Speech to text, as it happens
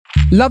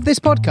Love this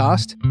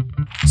podcast?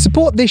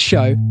 Support this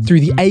show through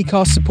the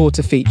Acast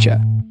supporter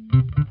feature.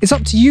 It's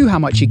up to you how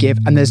much you give,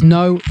 and there's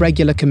no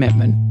regular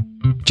commitment.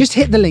 Just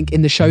hit the link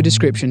in the show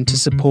description to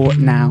support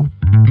now.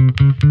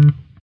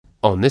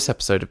 On this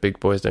episode of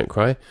Big Boys Don't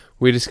Cry,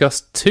 we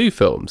discussed two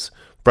films,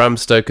 Bram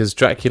Stoker's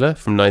Dracula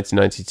from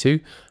 1992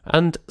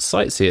 and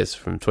Sightseers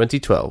from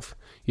 2012.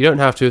 You don't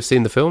have to have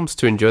seen the films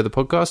to enjoy the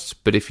podcast,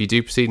 but if you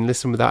do proceed and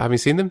listen without having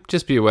seen them,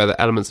 just be aware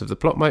that elements of the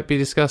plot might be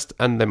discussed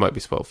and they might be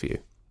spoiled for you.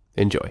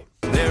 Enjoy.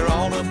 There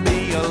ought to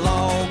be a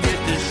law,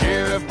 get the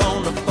sheriff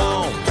on the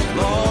phone.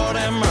 Lord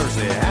have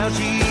mercy, how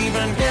she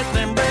even get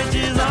them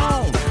bridges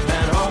on?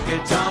 And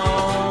honky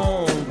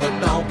tonk, but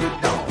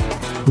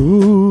don't.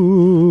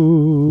 Ooh.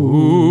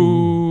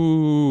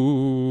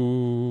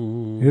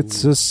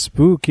 It's a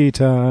spooky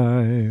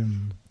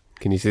time.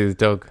 Can you see the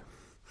dog?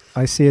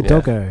 I see a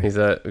doggo. We've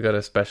got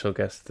a special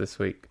guest this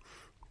week,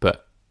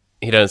 but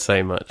he don't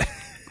say much.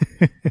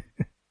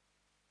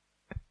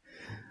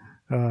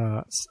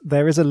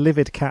 There is a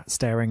livid cat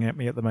staring at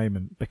me at the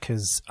moment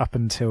because up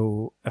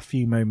until a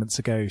few moments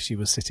ago she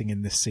was sitting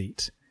in this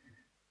seat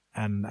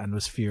and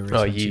was furious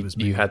when she was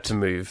moved. You had to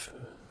move.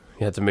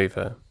 You had to move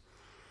her.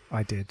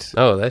 I did.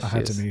 Oh, there she is. I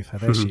had to move her.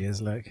 There she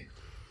is, look.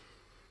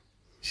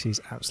 She's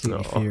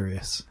absolutely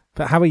furious.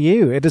 But how are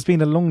you? It has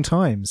been a long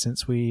time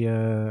since we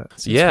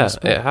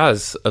spoke. It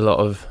has. A lot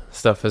of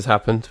stuff has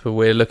happened. But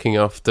we're looking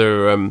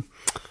after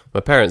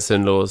my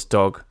parents-in-law's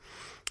dog.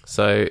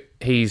 So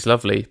he's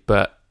lovely,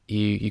 but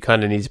you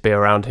kind of need to be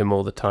around him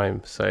all the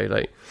time. So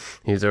like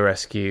he's a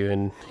rescue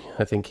and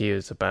I think he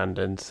was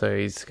abandoned. So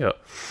he's got,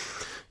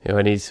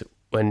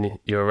 when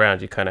you're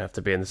around, you kind of have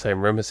to be in the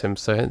same room as him.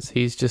 So hence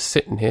he's just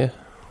sitting here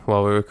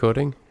while we're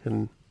recording,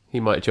 and he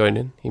might join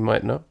in, he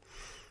might not.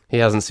 He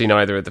hasn't seen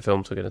either of the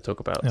films we're going to talk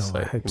about, so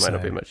he might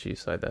not be much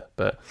use either.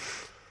 But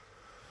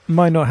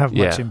might not have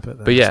much input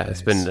there. But yeah,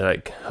 it's been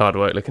like hard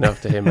work looking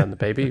after him and the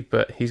baby,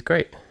 but he's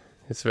great.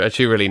 It's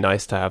actually really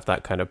nice to have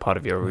that kind of part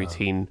of your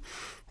routine,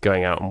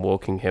 going out and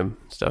walking him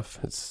stuff.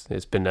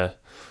 It's been a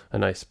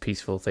nice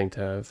peaceful thing to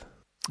have.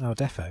 Oh,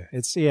 defo.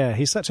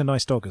 He's such a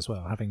nice dog as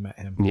well, having met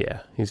him.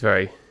 Yeah, he's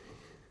very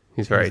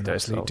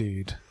docile.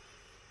 Dude.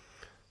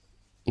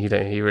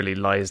 He really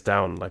lies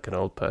down like an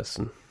old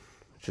person,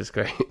 which is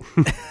great.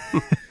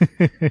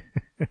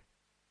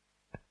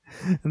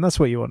 And that's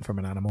what you want from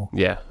an animal.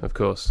 Yeah, of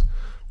course.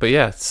 But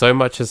yeah, so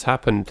much has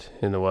happened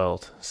in the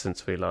world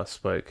since we last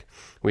spoke.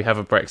 We have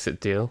a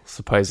Brexit deal,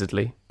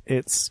 supposedly.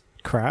 It's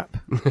crap,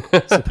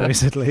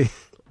 supposedly.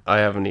 I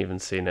haven't even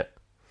seen it.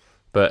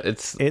 But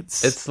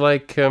it's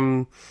like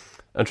I'm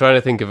trying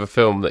to think of a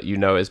film that you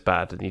know is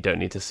bad and you don't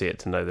need to see it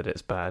to know that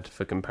it's bad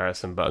for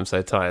comparison, but I'm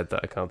so tired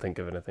that I can't think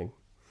of anything.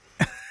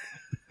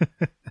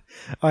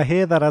 I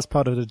hear that as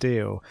part of the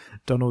deal,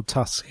 Donald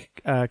Tusk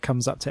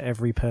comes up to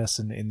every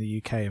person in the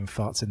UK and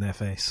farts in their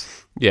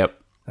face. Yep.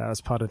 That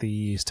was part of the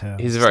EU's term.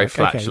 He's a very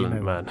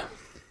flatulent man.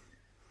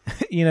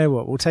 You know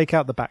what? We'll take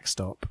out the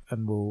backstop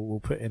and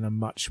we'll put in a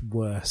much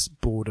worse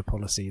border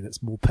policy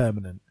that's more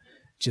permanent,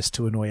 just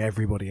to annoy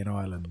everybody in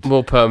Ireland.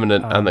 More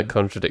permanent and that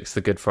contradicts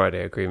the Good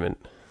Friday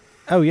Agreement.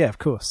 Oh yeah, of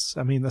course.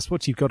 I mean, that's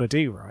what you've got to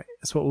do, right?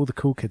 That's what all the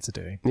cool kids are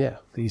doing. Yeah,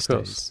 these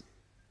days.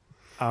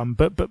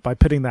 But by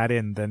putting that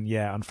in, then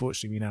yeah,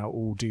 unfortunately, we now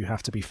all do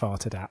have to be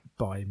farted at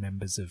by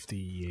members of the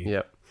EU.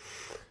 Yep.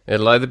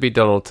 It'll either be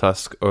Donald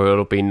Tusk or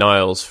it'll be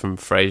Niles from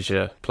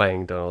Frasier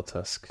playing Donald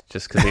Tusk,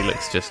 just because he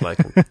looks just like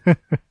him.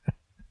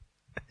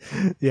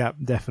 Yeah,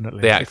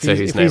 definitely. The actor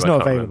whose name he's I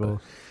not can't available,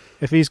 remember.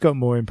 If he's got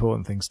more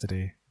important things to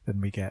do,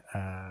 then we get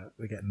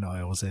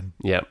Niles in.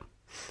 Yep.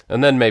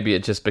 And then maybe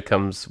it just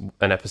becomes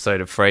an episode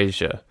of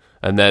Frasier,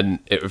 and then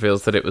it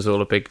reveals that it was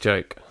all a big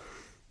joke.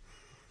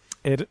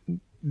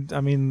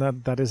 I mean,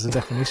 that is the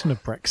definition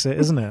of Brexit,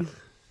 isn't it?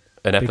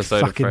 An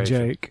episode big of Frasier.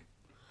 Joke.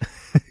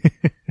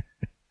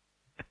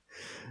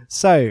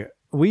 So,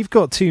 we've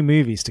got two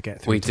movies to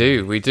get through.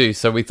 We do.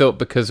 So we thought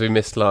because we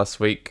missed last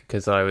week,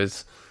 because I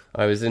was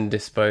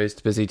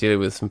indisposed, busy dealing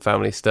with some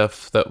family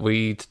stuff, that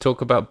we'd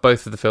talk about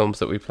both of the films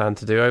that we planned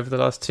to do over the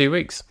last 2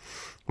 weeks,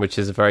 which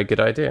is a very good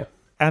idea.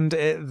 And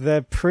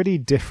they're pretty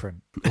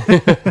different.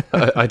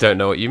 I don't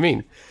know what you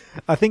mean.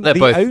 I think they're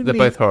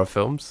both horror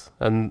films,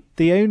 and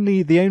the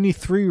only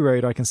through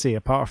road I can see,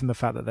 apart from the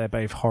fact that they're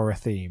both horror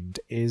themed,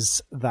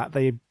 is that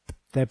they're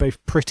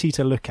both pretty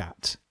to look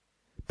at,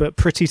 but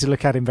pretty to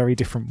look at in very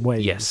different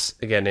ways. Yes,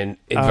 again in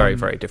very,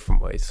 very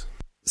different ways.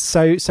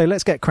 So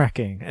let's get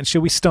cracking. And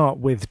shall we start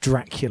with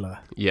Dracula?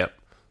 Yep,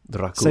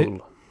 Dracula.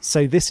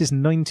 So this is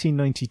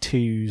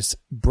 1992's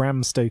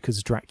Bram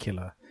Stoker's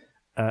Dracula,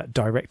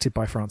 directed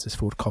by Francis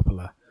Ford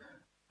Coppola,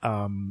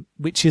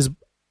 which is,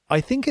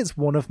 I think it's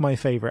one of my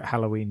favourite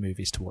Halloween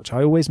movies to watch.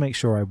 I always make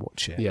sure I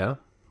watch it. Yeah.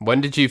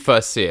 When did you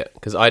first see it?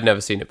 Because I'd never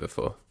seen it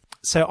before.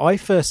 So I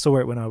first saw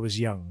it when I was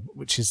young,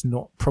 which is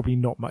probably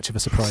not much of a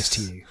surprise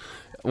to you.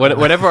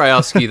 Whenever I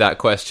ask you that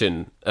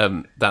question,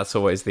 that's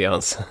always the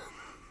answer.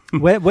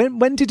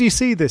 When did you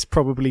see this?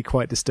 Probably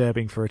quite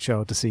disturbing for a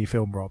child to see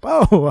film, Rob.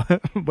 Oh,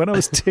 when I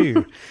was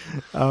 2.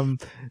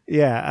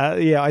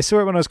 I saw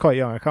it when I was quite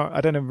young.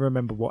 I don't even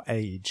remember what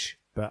age.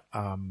 But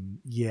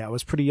yeah, I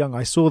was pretty young.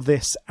 I saw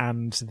this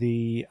and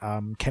the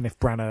Kenneth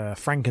Branagh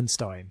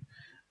Frankenstein,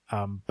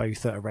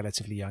 both at a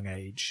relatively young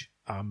age,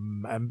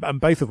 and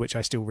both of which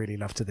I still really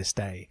love to this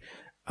day.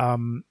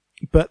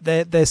 But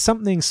there's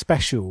something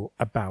special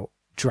about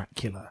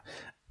Dracula.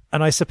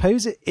 And I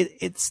suppose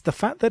it's the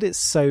fact that it's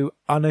so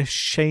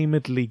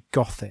unashamedly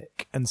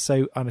gothic and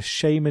so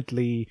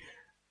unashamedly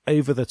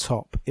over the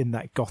top in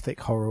that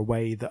gothic horror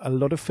way that a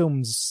lot of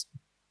films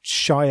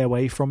shy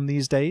away from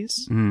these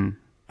days.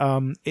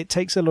 It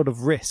takes a lot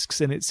of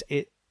risks, and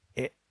it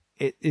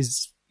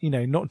is, you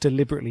know, not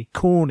deliberately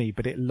corny,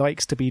 but it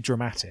likes to be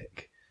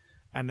dramatic.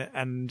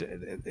 And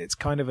it's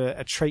kind of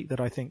a trait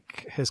that I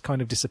think has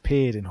kind of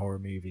disappeared in horror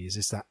movies,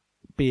 is that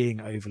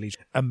being overly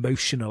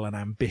emotional and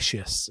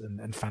ambitious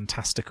and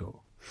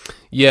fantastical.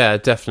 Yeah,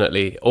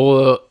 definitely.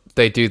 Or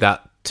they do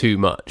that too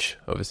much,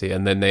 obviously,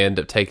 and then they end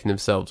up taking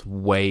themselves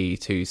way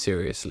too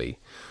seriously,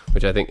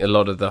 which I think a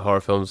lot of the horror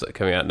films that are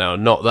coming out now,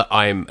 not that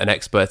I'm an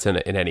expert in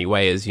it in any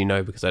way, as you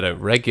know, because I don't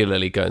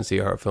regularly go and see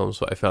horror films,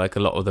 but I feel like a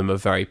lot of them are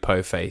very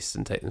po-faced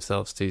and take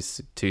themselves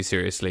too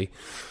seriously,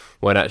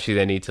 when actually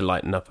they need to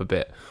lighten up a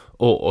bit,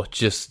 or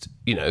just,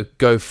 you know,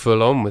 go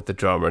full on with the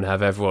drama and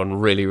have everyone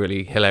really,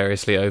 really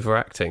hilariously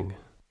overacting.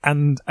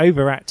 And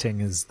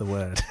overacting is the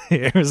word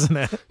here, isn't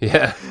it?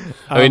 Yeah.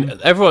 I mean,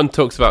 everyone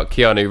talks about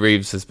Keanu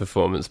Reeves'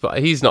 performance, but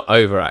he's not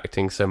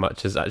overacting so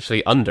much as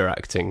actually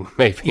underacting,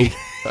 maybe.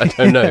 I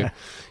don't know.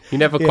 You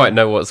never quite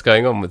know what's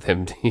going on with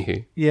him, do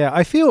you? Yeah,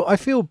 I feel,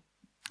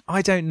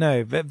 I don't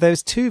know.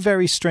 There's two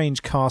very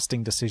strange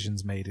casting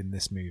decisions made in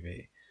this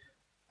movie,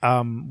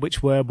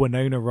 which were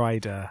Winona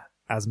Ryder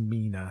as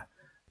Mina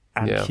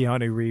and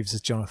Keanu Reeves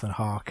as Jonathan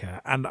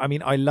Harker. And I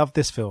mean, I love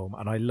this film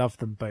and I love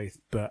them both,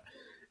 but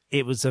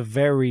it was a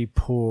very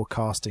poor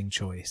casting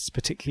choice,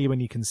 particularly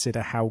when you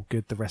consider how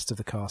good the rest of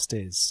the cast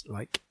is.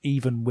 Like,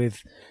 even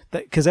with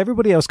that, because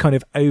everybody else kind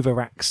of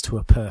overacts to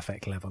a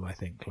perfect level, I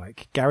think.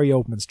 Like, Gary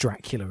Oldman's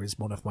Dracula is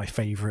one of my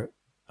favorite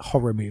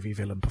horror movie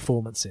villain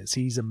performances.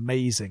 He's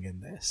amazing in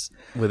this.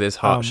 With his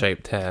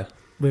heart-shaped hair.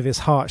 With his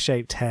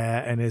heart-shaped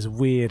hair and his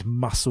weird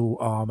muscle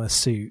armor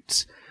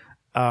suit.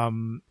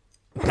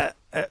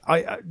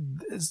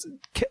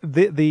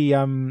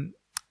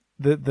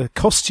 The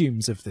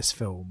costumes of this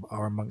film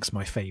are amongst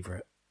my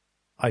favourite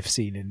I've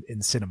seen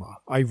in cinema.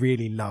 I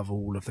really love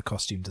all of the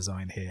costume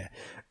design here.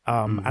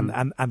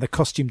 And the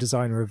costume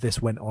designer of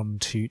this went on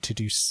to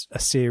do a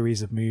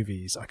series of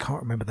movies. I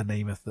can't remember the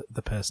name of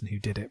the person who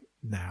did it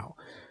now.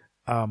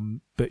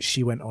 But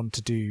she went on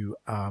to do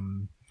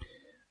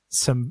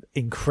some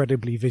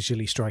incredibly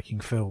visually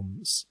striking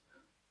films.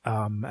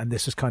 And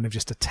this was kind of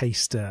just a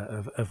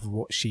taster of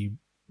what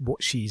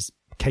she's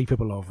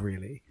capable of,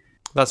 really.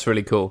 That's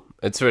really cool.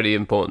 It's really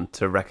important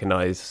to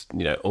recognise,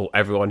 you know,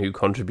 everyone who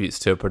contributes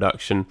to a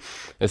production,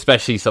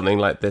 especially something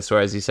like this, where,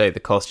 as you say, the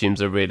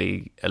costumes are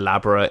really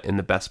elaborate in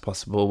the best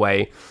possible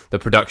way. The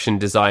production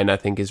design, I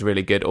think, is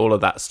really good. All of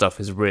that stuff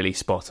is really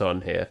spot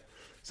on here.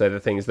 So the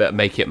things that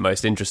make it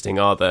most interesting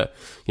are the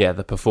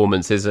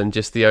performances and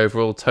just the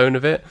overall tone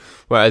of it.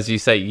 Whereas you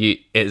say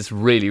it's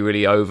really,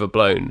 really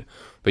overblown,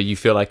 but you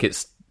feel like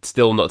it's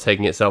still not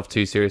taking itself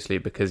too seriously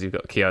because you've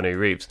got Keanu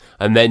Reeves,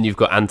 and then you've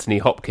got Anthony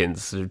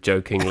Hopkins sort of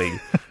jokingly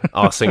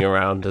arsing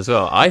around as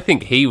well. I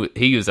think he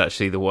was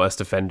actually the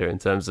worst offender in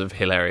terms of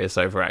hilarious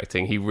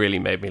overacting. He really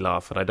made me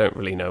laugh, and I don't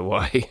really know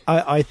why.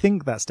 I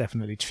think that's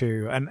definitely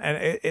true, and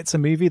it's a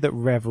movie that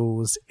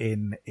revels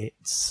in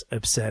its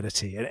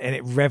absurdity, and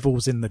it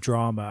revels in the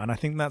drama, and I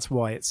think that's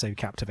why it's so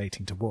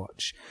captivating to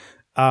watch.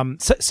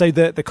 So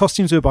the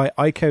costumes were by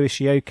Eiko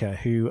Ishioka,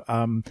 who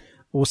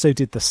also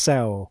did The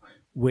Cell,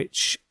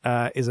 which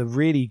is a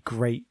really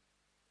great,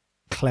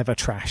 clever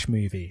trash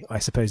movie, I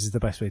suppose is the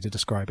best way to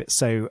describe it.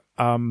 So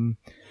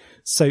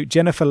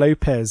Jennifer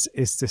Lopez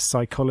is this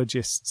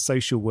psychologist,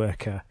 social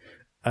worker,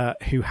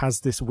 who has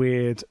this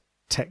weird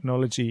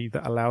technology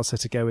that allows her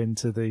to go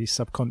into the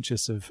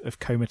subconscious of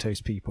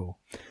comatose people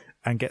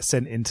and get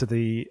sent into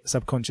the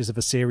subconscious of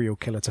a serial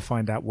killer to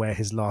find out where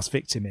his last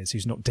victim is,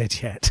 who's not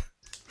dead yet.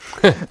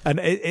 And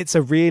it's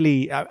a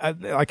really,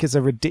 it's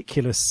a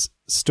ridiculous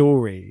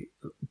story,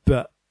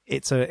 but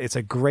it's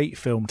a great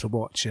film to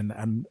watch,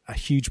 and a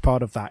huge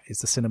part of that is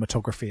the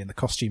cinematography and the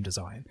costume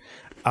design.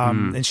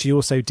 And she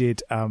also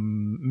did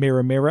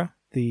Mirror Mirror,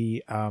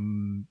 the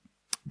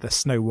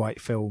Snow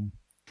White film.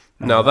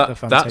 Now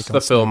that's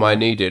the film I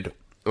needed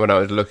when I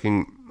was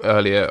looking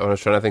earlier. I was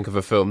trying to think of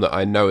a film that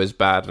I know is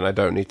bad and I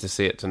don't need to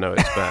see it to know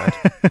it's bad.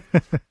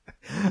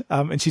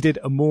 And she did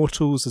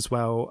Immortals as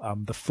well,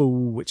 The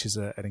Fool, which is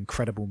an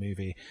incredible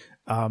movie,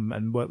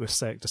 and worked with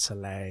Cirque du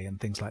Soleil and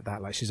things like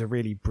that. Like, she's a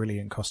really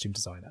brilliant costume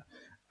designer.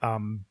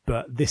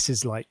 But this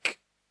is like,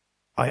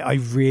 I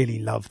really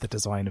love the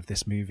design of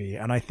this movie,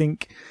 and I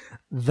think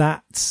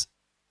that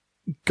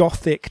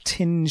gothic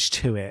tinge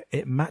to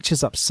it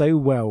matches up so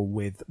well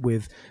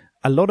with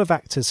a lot of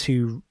actors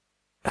who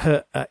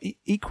are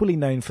equally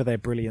known for their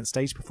brilliant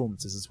stage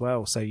performances as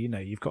well. So, you know,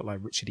 you've got like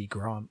Richard E.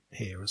 Grant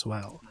here as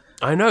well.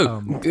 I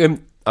know.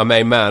 Our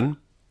main man,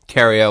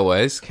 Cary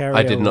Elwes. Cary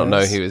I did not know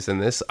Elwes. he was in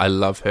this. I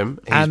love him.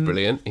 He's And-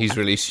 brilliant. He's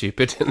really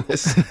stupid in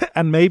this.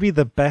 And maybe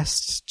the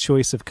best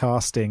choice of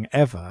casting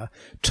ever,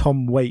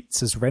 Tom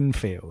Waits as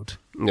Renfield.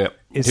 Yeah.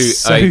 It's Who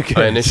so I good.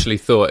 initially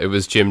thought it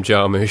was Jim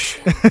Jarmusch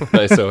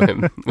when I saw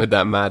him with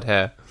that mad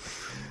hair.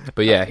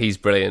 But yeah, he's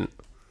brilliant.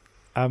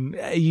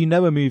 You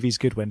know a movie's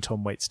good when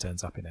Tom Waits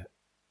turns up in it.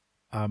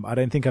 I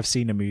don't think I've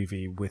seen a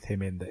movie with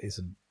him in that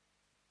isn't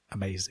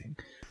amazing.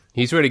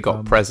 He's really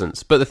got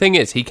presence. But the thing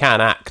is, he can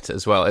act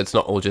as well. It's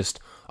not all just,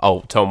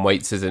 oh, Tom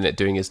Waits is in it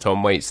doing his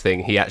Tom Waits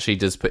thing. He actually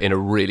does put in a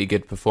really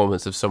good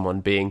performance of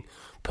someone being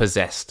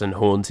possessed and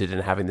haunted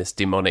and having this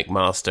demonic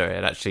master.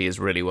 It actually is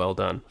really well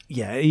done.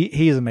 Yeah,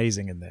 he is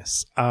amazing in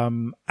this.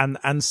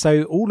 And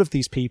so all of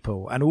these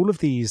people and all of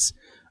these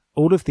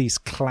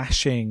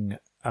clashing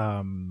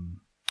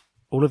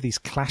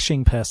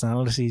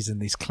personalities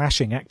and these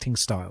clashing acting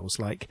styles,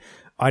 like,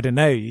 I don't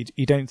know,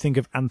 you don't think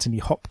of Anthony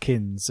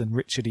Hopkins and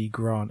Richard E.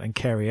 Grant and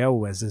Cary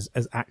Elwes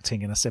as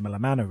acting in a similar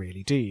manner,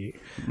 really, do you?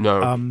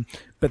 No.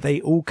 But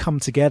they all come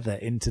together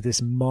into this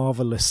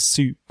marvelous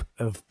soup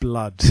of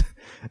blood,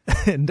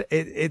 and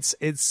it's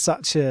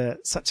such a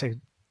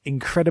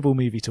incredible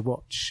movie to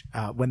watch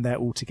when they're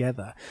all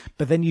together.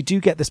 But then you do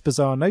get this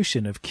bizarre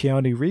notion of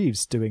Keanu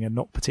Reeves doing a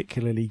not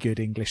particularly good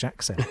English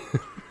accent.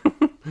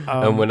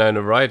 And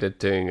Winona Ryder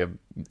doing a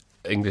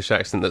English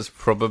accent that's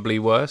probably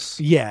worse.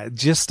 Yeah,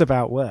 just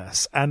about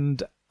worse.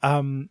 And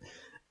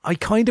I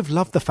kind of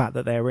love the fact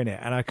that they're in it,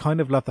 and I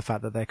kind of love the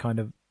fact that they're kind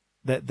of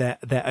that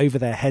they're over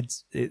their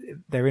heads.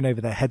 They're in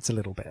over their heads a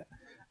little bit.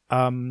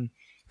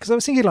 Because I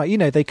was thinking, like, you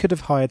know, they could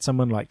have hired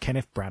someone like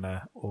Kenneth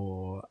Branagh,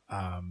 or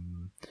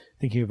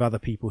thinking of other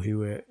people who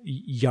were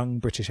young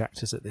British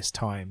actors at this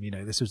time. You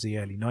know, this was the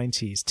early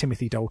 90s.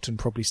 Timothy Dalton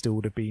probably still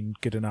would have been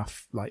good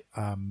enough, like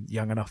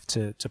young enough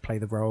to play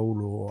the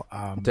role, or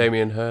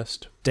Damien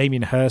Hirst.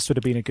 Damien Hirst would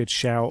have been a good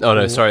shout. Oh,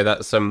 no, or, sorry,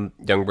 that's some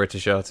young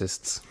British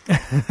artists.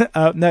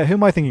 no, who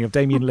am I thinking of?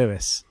 Damien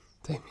Lewis.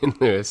 Damien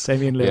Lewis.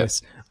 Damien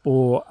Lewis.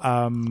 Or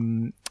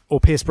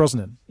Pierce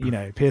Brosnan. You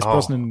know, Pierce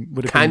Brosnan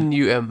would have been... Can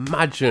you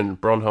imagine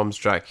Bronholm's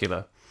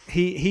Dracula?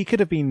 He could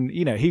have been,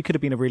 you know, he could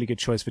have been a really good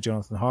choice for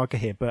Jonathan Harker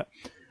here, but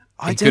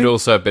He could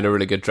also have been a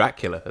really good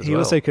Dracula as he well.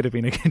 also could have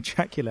been a good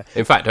Dracula.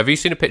 In fact, have you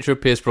seen a picture of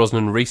Pierce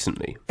Brosnan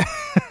recently?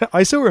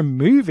 I saw a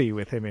movie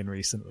with him in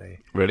recently.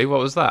 Really? What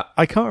was that?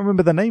 I can't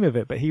remember the name of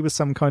it, but he was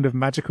some kind of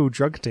magical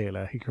drug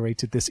dealer who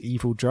created this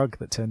evil drug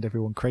that turned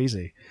everyone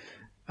crazy.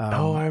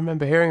 I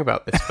remember hearing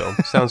about this film.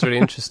 Sounds really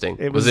interesting.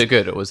 Was it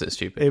good or was it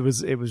stupid? It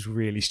was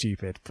really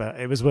stupid, but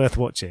it was worth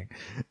watching.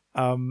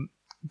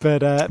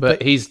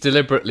 But he's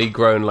deliberately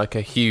grown like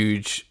a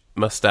huge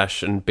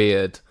mustache and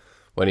beard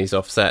when he's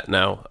offset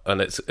now,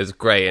 and it's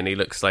grey, and he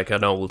looks like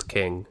an old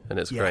king, and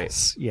it's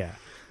great. Yeah.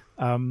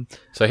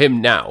 So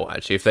him now,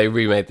 actually, if they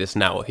remade this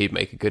now, he'd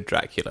make a good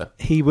Dracula.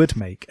 He would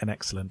make an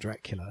excellent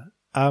Dracula.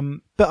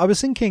 But I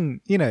was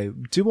thinking, you know,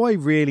 do I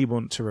really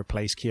want to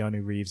replace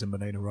Keanu Reeves and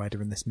Winona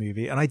Ryder in this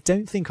movie? And I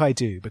don't think I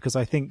do, because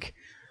I think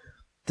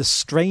the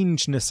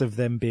strangeness of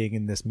them being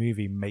in this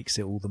movie makes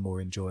it all the more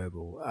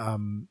enjoyable.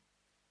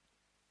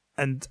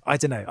 And I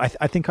don't know,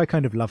 I think I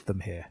kind of love them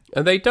here.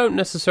 And they don't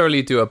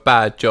necessarily do a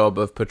bad job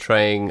of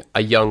portraying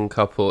a young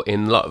couple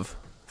in love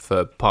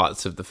for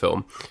parts of the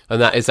film.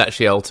 And that is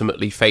actually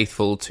ultimately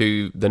faithful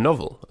to the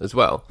novel as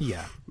well.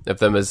 Yeah. Of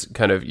them as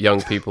kind of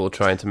young people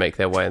trying to make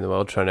their way in the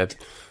world, trying to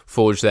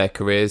forge their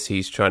careers.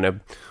 He's trying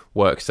to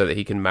work so that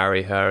he can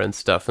marry her and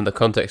stuff. And the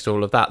context of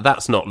all of that,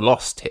 that's not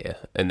lost here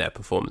in their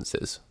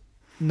performances.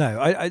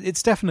 No,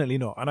 it's definitely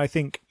not. And I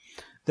think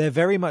they're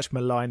very much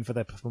maligned for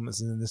their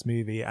performances in this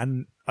movie.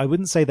 And I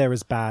wouldn't say they're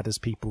as bad as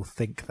people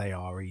think they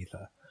are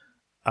either.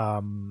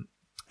 And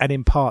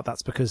in part,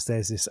 that's because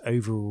there's this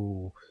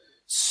overall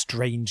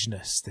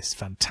strangeness, this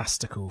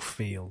fantastical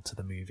feel to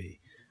the movie,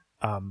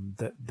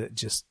 that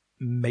just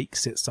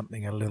makes it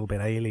something a little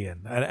bit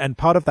alien. And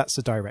part of that's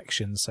the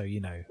direction. So,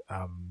 you know,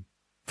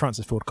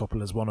 Francis Ford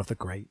Coppola is one of the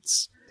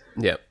greats.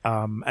 Yeah.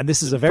 And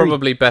this is a very...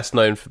 Probably best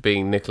known for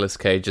being Nicolas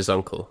Cage's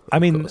uncle.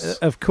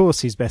 Of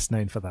course he's best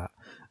known for that.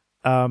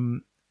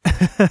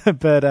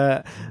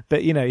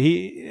 But you know,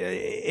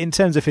 he, in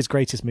terms of his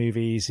greatest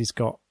movies, he's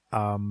got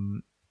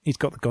the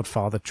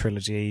Godfather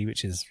trilogy,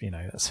 which is, you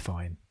know, that's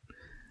fine.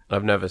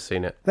 I've never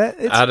seen it.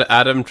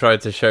 Adam tried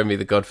to show me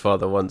The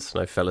Godfather once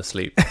and I fell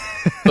asleep.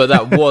 But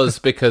that was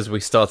because we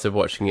started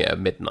watching it at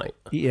midnight.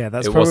 Yeah,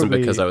 it wasn't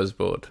because I was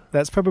bored.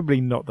 That's probably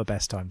not the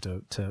best time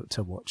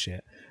to watch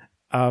it.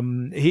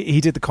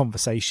 He did The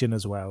Conversation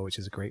as well, which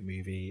is a great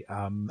movie.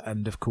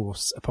 And of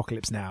course,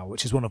 Apocalypse Now,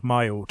 which is one of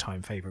my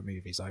all-time favourite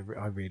movies. I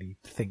really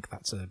think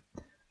that's a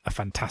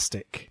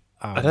fantastic...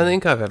 I don't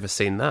think I've ever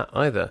seen that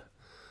either.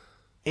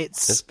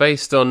 It's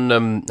based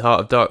on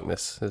Heart of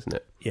Darkness, isn't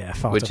it? Yeah,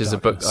 which is a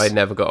book I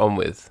never got on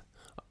with.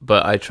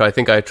 But I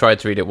think I tried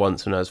to read it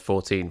once when I was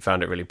 14,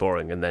 found it really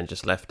boring, and then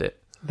just left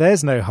it.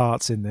 There's no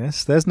hearts in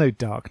this. There's no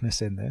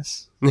darkness in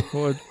this.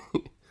 Or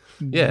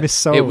yeah,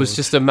 missold. It was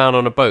just a man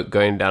on a boat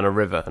going down a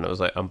river, and I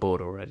was like, I'm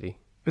bored already.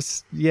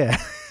 It's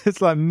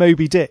like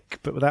Moby Dick,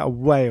 but without a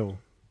whale.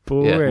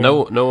 boring.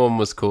 Yeah, no one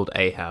was called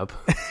Ahab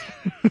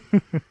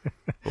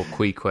or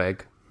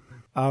Queequeg.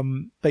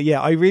 But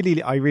yeah, I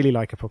really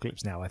like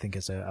Apocalypse Now. I think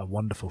it's a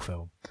wonderful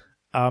film.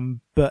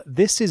 But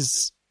this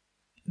is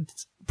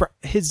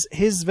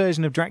his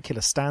version of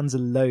Dracula stands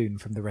alone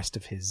from the rest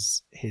of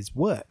his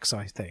works.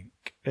 I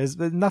think there's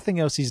nothing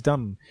else he's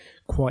done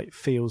quite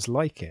feels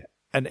like it.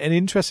 And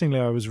interestingly,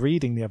 I was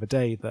reading the other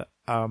day that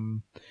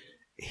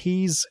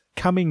he's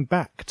coming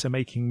back to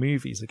making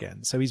movies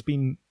again. So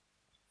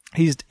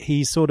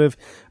he's sort of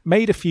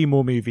made a few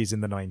more movies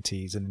in the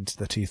 90s and into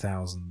the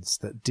 2000s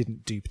that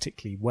didn't do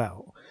particularly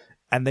well.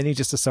 And then he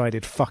just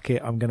decided, fuck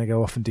it, I'm going to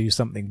go off and do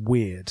something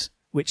weird,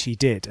 which he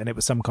did. And it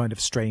was some kind of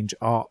strange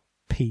art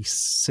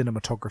piece,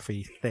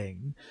 cinematography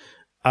thing.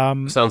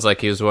 Sounds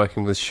like he was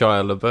working with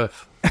Shia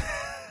LaBeouf.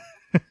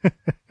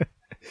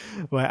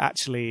 Where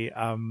actually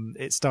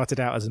it started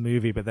out as a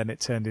movie, but then it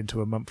turned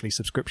into a monthly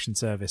subscription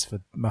service for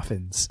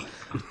muffins.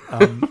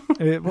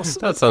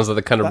 That sounds like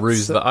the kind of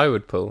ruse that I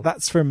would pull.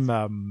 That's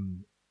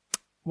from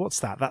what's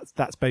that?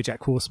 That's BoJack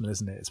Horseman,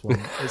 isn't it?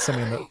 It's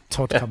something that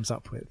Todd comes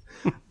up with.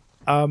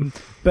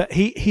 But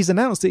he's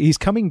announced that he's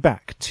coming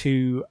back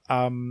to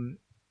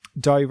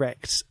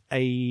direct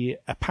a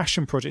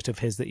passion project of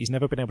his that he's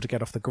never been able to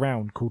get off the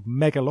ground called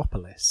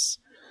Megalopolis.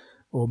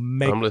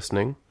 I'm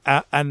listening.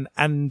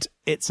 And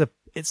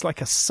it's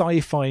like a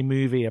sci-fi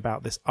movie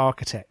about this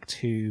architect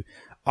who,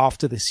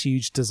 after this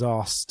huge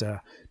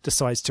disaster,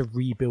 decides to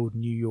rebuild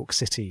New York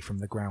City from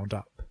the ground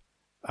up,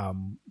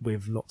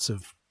 with lots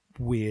of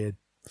weird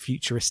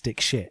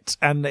futuristic shit.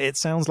 And it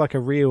sounds like a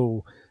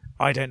real,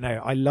 I don't know,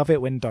 I love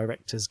it when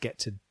directors get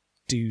to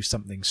do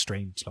something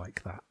strange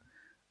like that.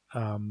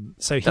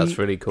 That's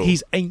really cool.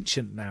 He's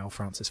ancient now,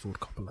 Francis Ford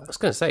Coppola. I was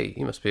going to say,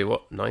 he must be,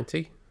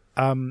 90?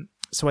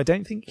 So I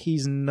don't think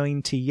he's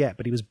 90 yet,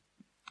 but he was...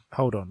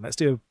 Hold on, let's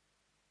do a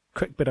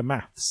quick bit of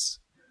maths.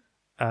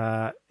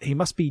 He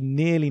must be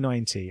nearly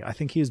 90. I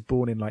think he was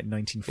born in like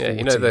 1940. Yeah,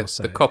 you know the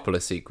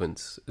Coppola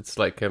sequence. It's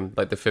like the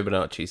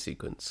Fibonacci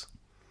sequence.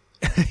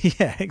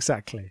 Yeah,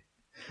 exactly.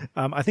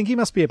 I think he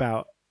must be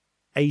about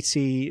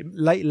 80,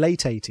 late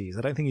 80s.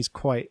 I don't think he's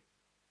quite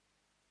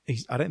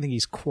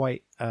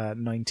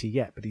 90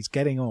 yet, but he's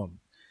getting on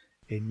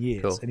in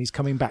years, cool. And he's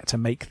coming back to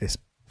make this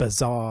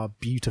bizarre,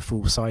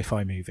 beautiful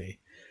sci-fi movie,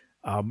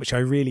 which I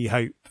really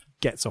hope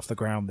gets off the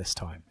ground this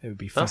time. It would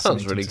be fascinating.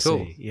 That sounds really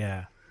cool. See.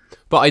 Yeah.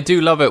 But I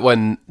do love it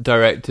when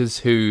directors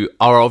who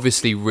are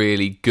obviously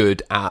really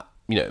good at,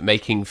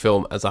 making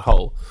film as a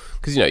whole,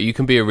 because, you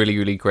can be a really,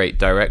 really great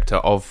director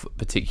of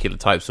particular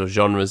types or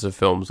genres of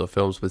films or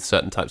films with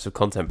certain types of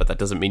content, but that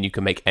doesn't mean you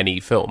can make any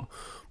film.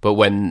 But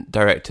when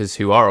directors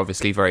who are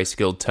obviously very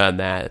skilled turn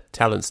their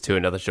talents to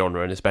another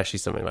genre, and especially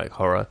something like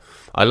horror,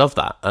 I love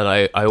that. And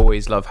I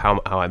always love how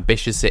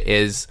ambitious it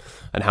is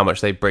and how much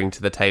they bring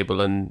to the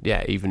table. And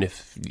yeah, even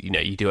if,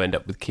 you do end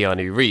up with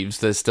Keanu Reeves,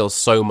 there's still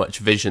so much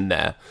vision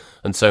there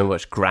and so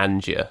much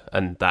grandeur.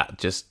 And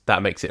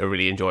that makes it a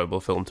really enjoyable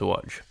film to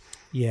watch.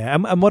 Yeah,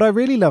 and what I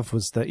really loved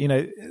was that,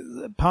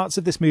 parts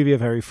of this movie are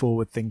very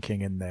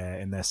forward-thinking in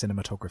their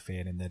cinematography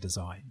and in their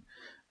design.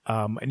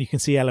 And you can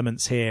see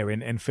elements here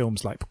in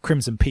films like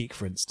Crimson Peak,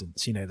 for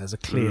instance. There's a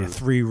clear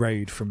through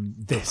road from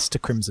this to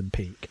Crimson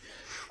Peak.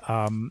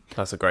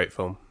 That's a great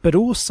film. But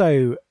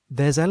also,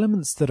 there's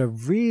elements that are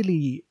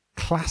really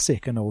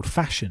classic and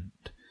old-fashioned.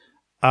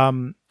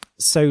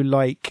 So,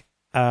 like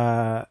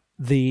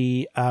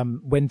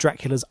when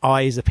Dracula's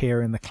eyes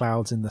appear in the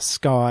clouds in the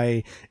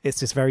sky, it's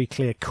this very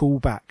clear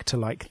callback to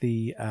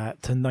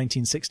to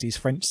 1960s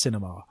French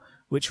cinema,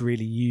 which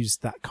really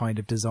used that kind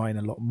of design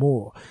a lot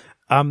more.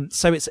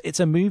 So it's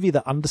a movie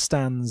that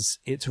understands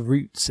its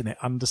roots, and it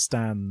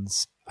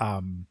understands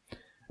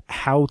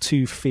how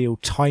to feel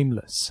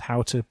timeless,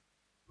 how to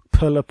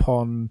pull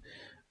upon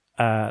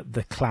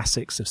the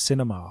classics of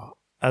cinema,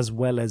 as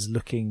well as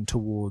looking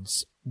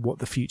towards what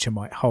the future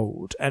might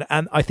hold.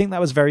 And I think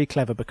that was very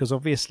clever, because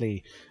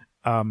obviously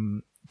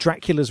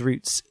Dracula's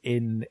roots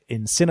in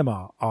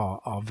cinema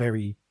are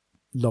very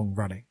long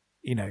running.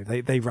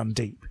 They run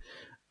deep.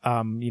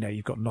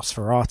 You've got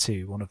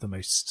Nosferatu, one of the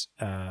most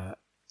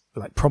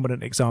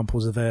prominent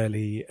examples of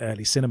early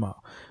cinema.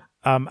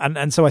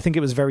 And so I think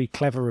it was very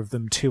clever of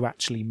them to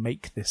actually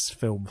make this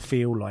film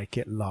feel like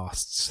it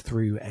lasts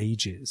through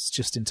ages,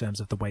 just in terms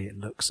of the way it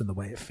looks and the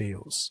way it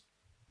feels.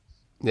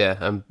 Yeah,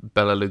 and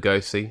Bela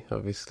Lugosi,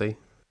 obviously.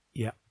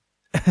 Yeah.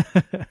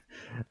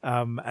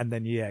 And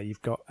then,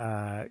 you've got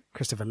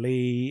Christopher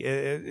Lee.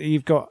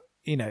 You've got,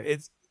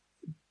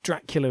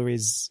 Dracula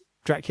is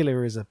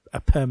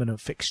a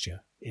permanent fixture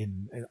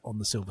on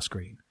the silver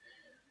screen.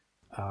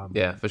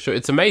 Yeah, for sure.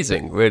 It's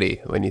amazing, really,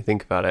 when you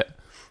think about it,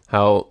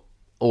 how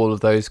all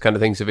of those kind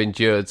of things have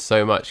endured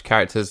so much.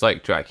 Characters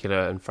like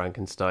Dracula and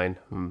Frankenstein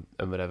and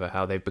whatever,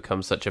 how they've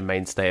become such a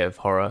mainstay of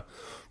horror.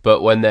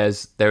 But when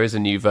there is a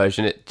new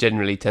version, it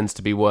generally tends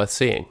to be worth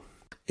seeing.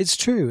 It's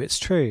true. It's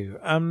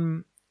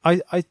going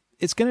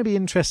to be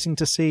interesting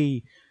to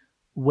see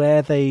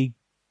where they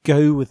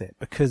go with it,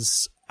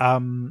 because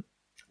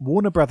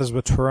Warner Brothers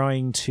were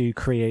trying to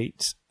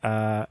create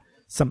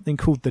something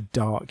called the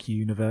Dark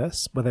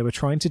Universe, where they were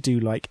trying to do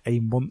like a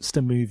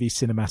monster movie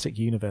cinematic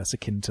universe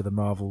akin to the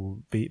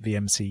Marvel, the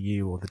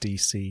MCU or the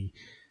DC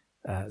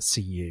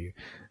CU.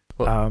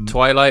 Well,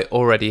 Twilight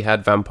already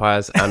had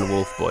vampires and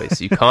wolf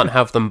boys. You can't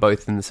have them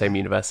both in the same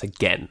universe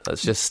again.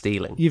 That's just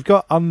stealing. You've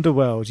got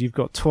Underworld, you've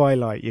got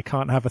Twilight, you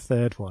can't have a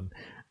third one.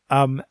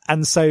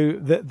 And so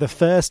the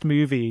first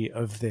movie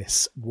of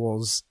this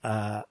was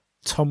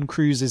Tom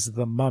Cruise's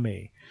The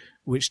Mummy,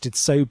 which did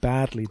so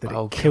badly that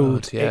it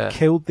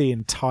killed the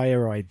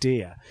entire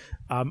idea.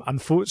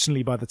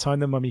 Unfortunately, by the time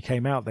The Mummy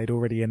came out, they'd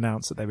already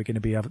announced that they were going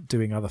to be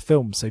doing other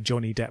films. So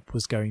Johnny Depp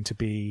was going to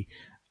be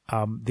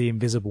the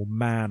Invisible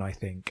Man, I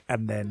think,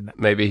 and then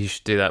maybe he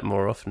should do that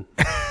more often.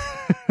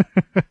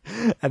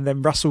 And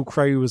then Russell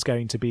Crowe was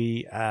going to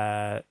be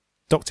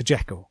Dr.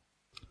 Jekyll,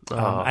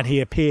 and he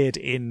appeared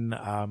in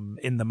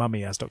The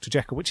Mummy as Dr.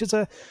 Jekyll, which is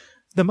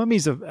The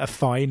Mummy's a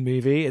fine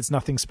movie. It's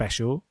nothing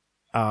special.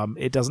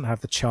 It doesn't have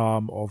the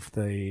charm of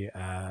the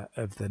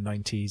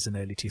 90s and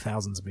early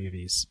 2000s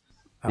movies.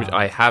 Which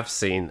I have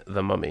seen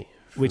The Mummy,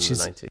 which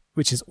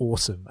is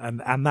awesome,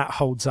 and that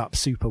holds up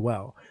super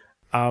well.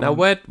 Now,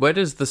 where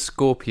does the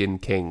Scorpion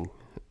King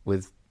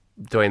with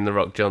Dwayne The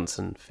Rock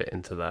Johnson fit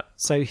into that?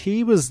 So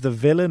he was the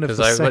villain of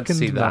the second. Went to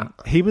see that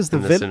he was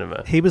the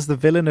cinema. He was the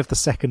villain of the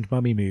second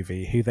Mummy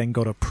movie, who then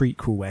got a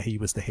prequel where he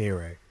was the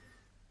hero.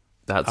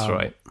 That's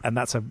right, and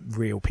that's a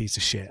real piece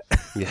of shit.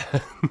 Yeah.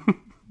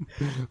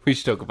 We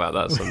should talk about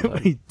that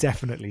sometime. We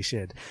definitely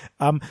should.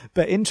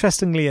 But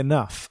interestingly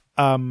enough,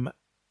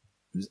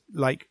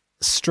 like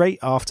straight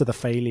after the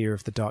failure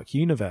of the Dark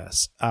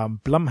Universe,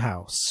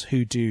 Blumhouse,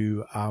 who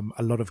do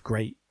a lot of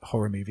great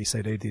horror movies,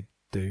 so they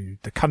do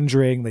The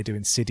Conjuring, they do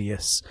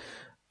Insidious,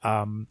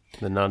 The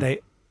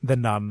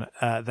Nun.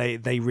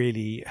 They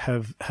really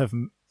have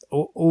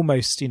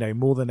almost,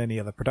 more than any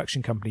other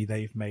production company,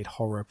 they've made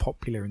horror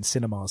popular in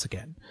cinemas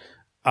again,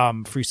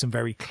 through some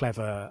very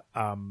clever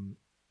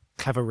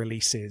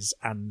releases,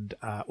 and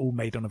all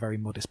made on a very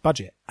modest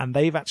budget. And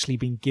they've actually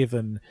been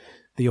given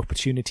the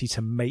opportunity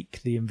to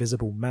make The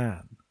Invisible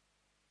Man,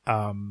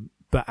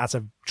 but as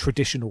a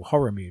traditional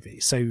horror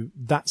movie. So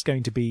that's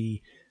going to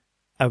be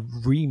a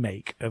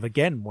remake of,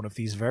 again, one of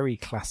these very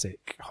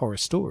classic horror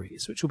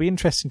stories, which will be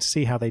interesting to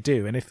see how they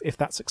do. And if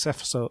that's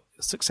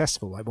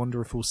successful, I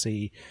wonder if we'll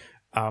see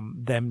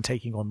them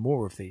taking on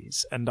more of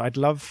these. And I'd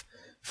love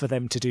for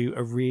them to do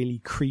a really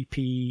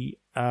creepy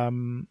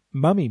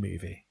mummy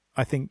movie.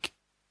 I think,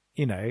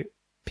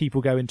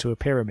 people go into a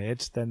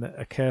pyramid, then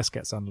a curse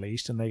gets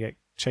unleashed, and they get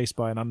chased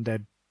by an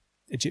undead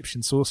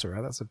Egyptian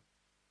sorcerer. That's a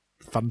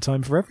fun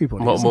time for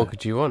everybody. What more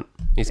could you want?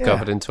 He's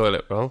covered in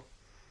toilet roll.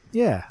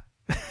 Yeah,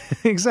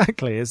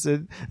 exactly. It's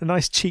a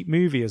nice cheap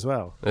movie as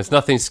well. There's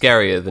nothing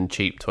scarier than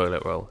cheap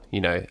toilet roll.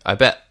 I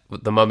bet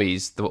the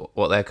mummies,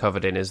 what they're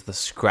covered in is the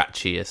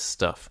scratchiest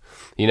stuff.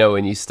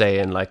 When you stay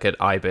in like an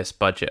Ibis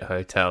budget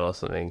hotel or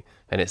something,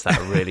 and it's that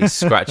really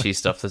scratchy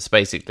stuff that's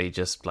basically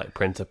just like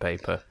printer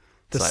paper.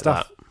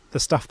 The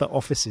stuff that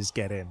offices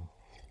get in.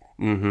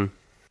 Mm-hmm.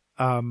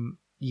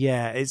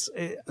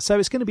 So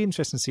it's going to be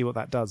interesting to see what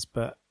that does,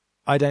 but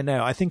I don't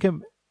know. I think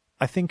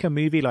a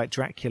movie like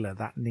Dracula,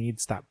 that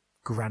needs that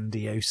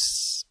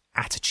grandiose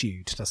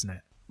attitude, doesn't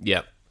it?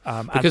 Yeah.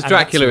 Because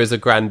Dracula is a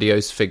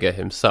grandiose figure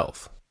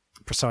himself.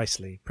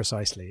 Precisely.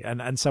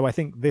 And so I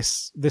think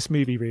this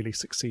movie really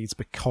succeeds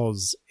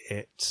because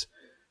it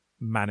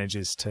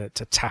manages to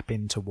tap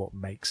into what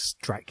makes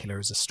Dracula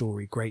as a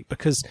story great,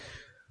 because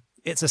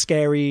it's a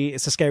scary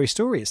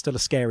story. It's still a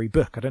scary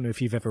book. I don't know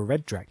if you've ever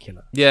read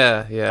Dracula.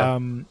 Yeah.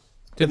 Didn't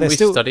we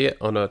study it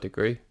on our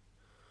degree?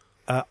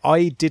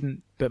 I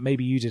didn't, but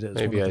maybe you did it as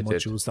maybe one of the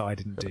modules that I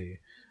didn't do.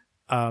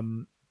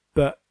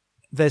 But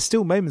there's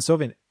still moments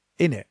of it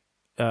in it,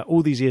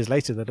 all these years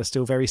later, that are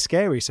still very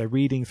scary. So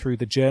reading through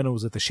the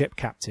journals of the ship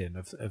captain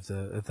of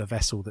the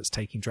vessel that's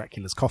taking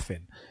Dracula's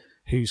coffin,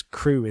 whose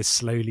crew is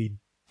slowly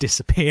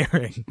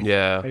disappearing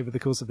over the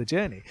course of the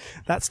journey,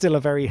 that's still a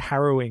very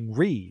harrowing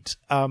read.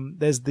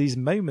 There's these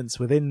moments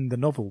within the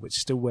novel which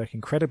still work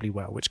incredibly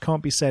well, which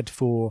can't be said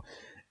for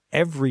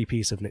every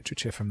piece of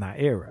literature from that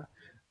era.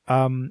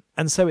 And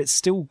so it's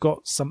still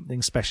got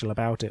something special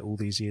about it all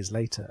these years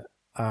later.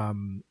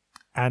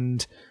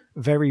 And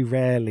very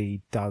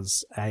rarely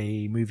does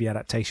a movie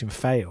adaptation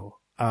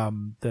fail.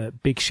 The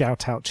big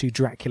shout out to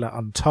Dracula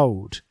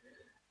Untold.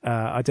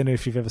 I don't know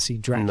if you've ever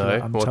seen Dracula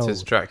Untold. What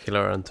is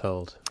Dracula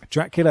Untold?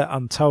 Dracula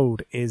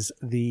Untold is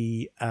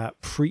the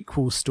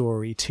prequel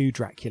story to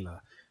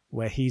Dracula,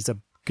 where he's a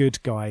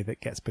good guy that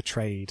gets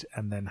betrayed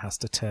and then has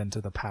to turn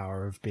to the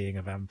power of being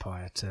a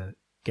vampire to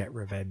get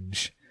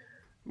revenge.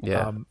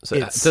 Yeah. So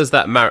does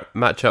that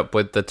match up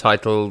with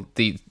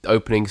the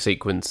opening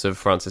sequence of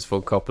Francis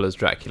Ford Coppola's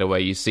Dracula, where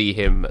you see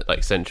him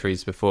like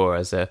centuries before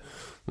as a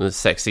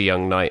sexy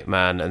young knight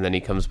man, and then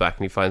he comes back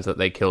and he finds that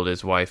they killed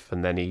his wife,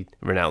 and then he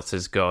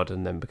renounces God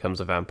and then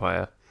becomes a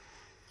vampire?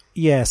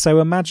 Yeah, so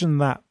imagine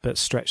that, but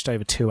stretched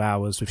over 2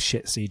 hours with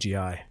shit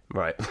CGI.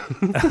 Right.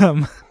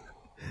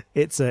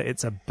 It's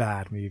a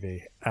bad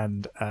movie.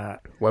 And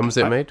when was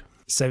it made?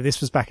 So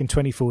this was back in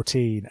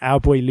 2014.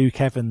 Our boy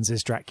Luke Evans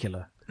is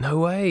Dracula. No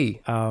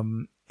way.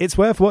 It's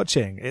worth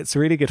watching. It's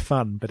really good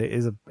fun, but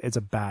it's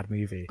a bad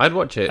movie. I'd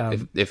watch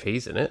it if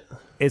he's in it.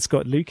 It's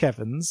got Luke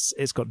Evans.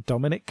 It's got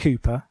Dominic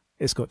Cooper.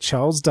 It's got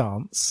Charles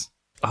Dance.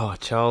 Oh,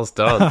 Charles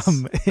Dance,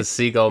 the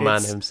Seagull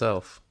Man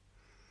himself.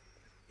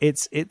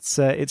 It's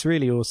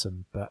really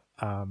awesome, but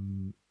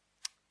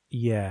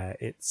yeah,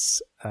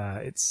 it's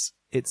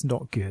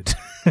not good,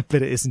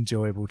 but it is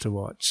enjoyable to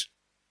watch.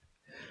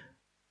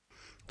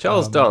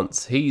 Charles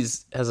Dance,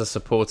 has a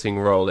supporting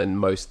role in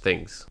most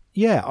things.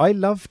 Yeah, I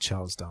love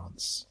Charles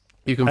Dance.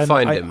 You can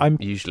find him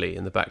usually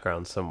in the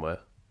background somewhere.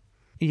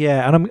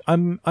 Yeah, and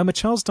I'm a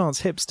Charles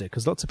Dance hipster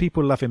because lots of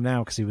people love him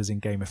now because he was in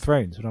Game of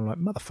Thrones, but I'm like,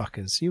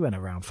 motherfuckers, you went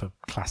around for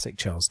classic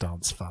Charles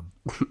Dance fun.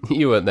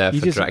 You weren't there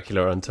for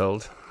Dracula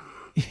Untold.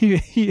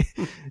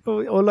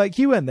 or like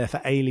you weren't there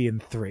for Alien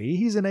 3.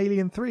 He's in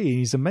Alien 3.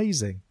 He's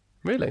amazing.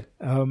 Really?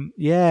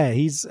 Yeah.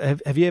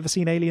 Have you ever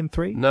seen Alien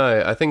 3?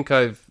 No, I think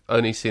I've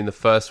only seen the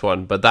first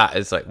one, but that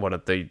is like one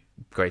of the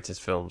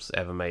greatest films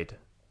ever made.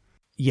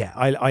 Yeah,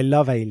 I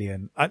love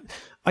Alien.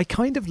 I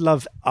kind of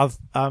love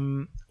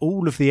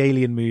all of the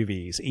Alien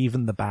movies,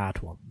 even the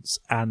bad ones,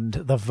 and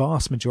the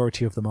vast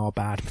majority of them are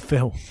bad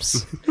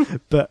films.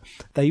 But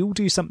they all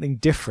do something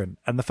different,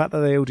 and the fact that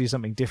they all do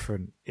something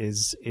different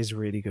is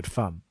really good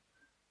fun.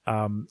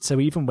 So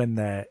even when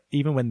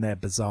they're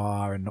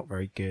bizarre and not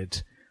very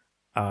good,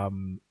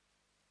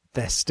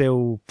 there's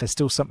still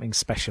something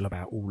special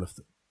about all of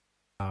them.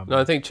 No,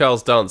 I think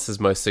Charles Dance's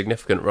most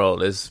significant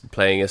role is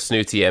playing a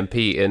snooty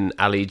MP in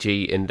Ali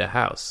G in the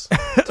House,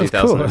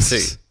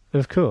 2002.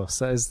 Of course,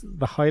 that is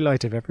the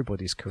highlight of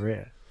everybody's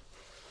career.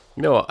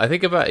 You know what? I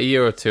think about a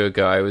year or two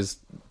ago, I was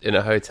in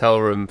a hotel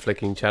room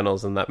flicking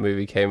channels, and that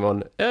movie came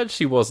on. It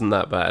actually wasn't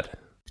that bad.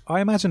 I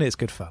imagine it's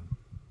good fun.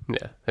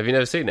 Yeah, have you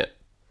never seen it?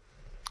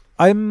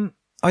 I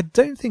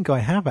don't think I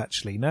have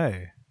actually.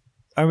 No.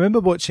 I remember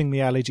watching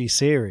the Ali G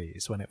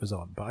series when it was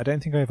on, but I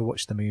don't think I ever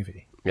watched the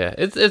movie. Yeah,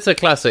 it's a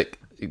classic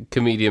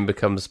comedian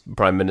becomes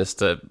prime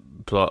minister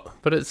plot,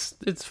 but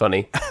it's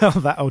funny.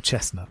 That old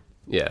chestnut.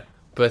 Yeah,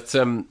 but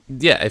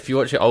yeah, if you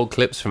watch old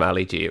clips from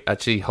Ali G, it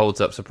actually holds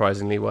up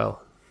surprisingly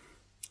well.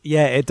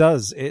 Yeah, it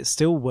does. It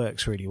still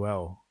works really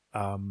well.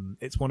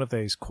 It's one of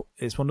those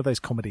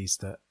comedies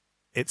that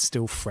it's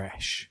still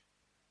fresh.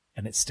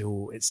 And it's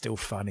still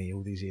funny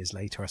all these years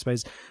later. I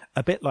suppose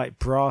a bit like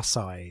Brass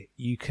Eye,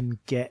 you can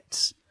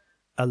get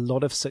a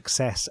lot of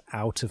success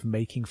out of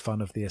making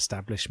fun of the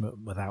establishment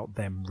without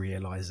them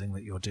realizing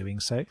that you're doing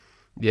so.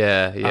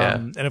 Yeah.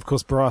 And of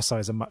course, Brass Eye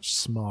is a much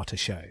smarter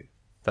show.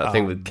 That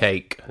thing with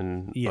cake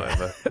and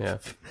whatever. Yeah.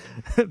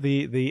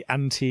 the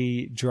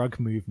anti-drug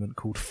movement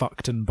called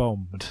Fucked and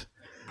Bombed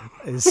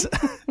is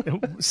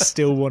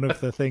still one of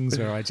the things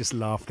where I just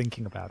laugh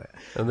thinking about it.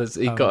 And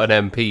he got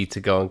an MP to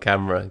go on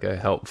camera and go,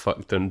 help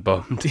Fucked and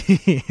Bombed.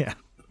 Yeah.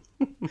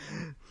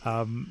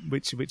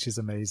 Which is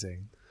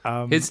amazing.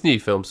 His new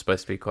film's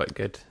supposed to be quite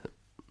good.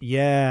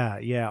 Yeah,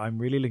 I'm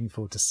really looking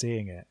forward to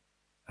seeing it.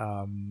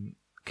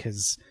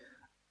 Because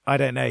I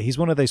don't know, he's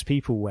one of those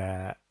people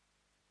where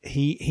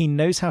he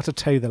knows how to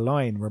toe the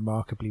line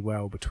remarkably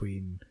well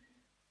between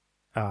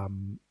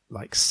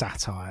like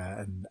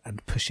satire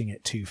and pushing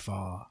it too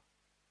far.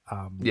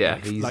 Yeah,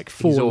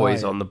 he's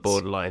always on the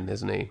borderline,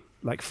 isn't he?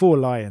 Like Four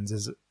Lions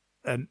is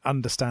an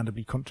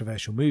understandably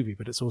controversial movie,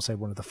 but it's also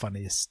one of the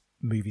funniest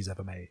movies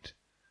ever made.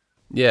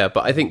 Yeah,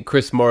 but I think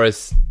Chris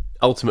Morris,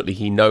 ultimately,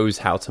 he knows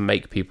how to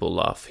make people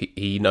laugh.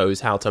 He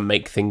knows how to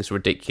make things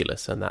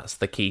ridiculous, and that's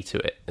the key to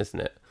it, isn't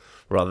it?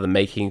 Rather than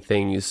making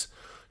things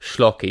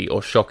schlocky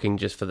or shocking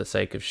just for the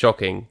sake of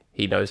shocking,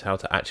 he knows how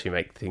to actually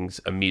make things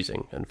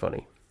amusing and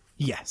funny.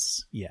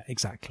 Yes, yeah,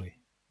 exactly.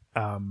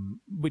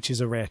 Which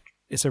is a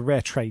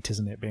rare trait,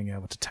 isn't it? Being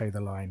able to toe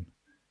the line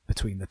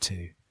between the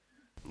two.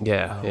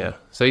 Yeah.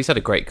 So he's had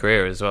a great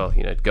career as well.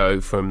 You know, go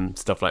from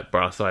stuff like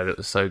Brass Eye that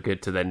was so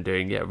good to then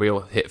doing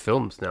real hit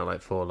films now,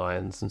 like Four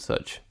Lions and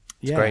such.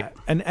 It's great.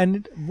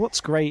 And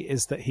what's great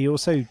is that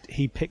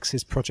he picks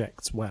his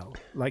projects well.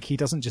 Like he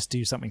doesn't just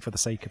do something for the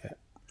sake of it.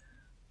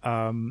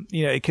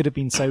 You know, it could have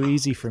been so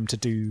easy for him to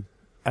do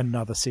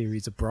another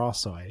series of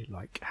Brass Eye,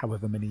 like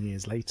however many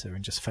years later,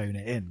 and just phone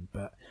it in.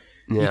 But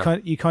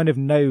you kind of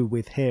know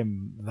with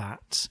him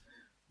that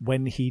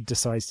when he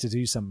decides to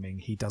do something,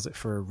 he does it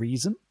for a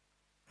reason,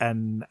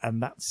 and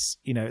that's,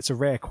 you know, it's a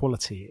rare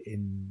quality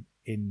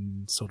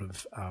in sort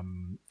of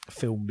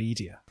film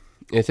media.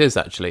 It is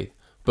actually.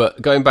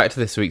 But going back to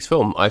this week's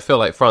film, I feel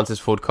like Francis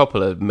Ford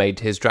Coppola made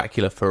his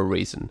Dracula for a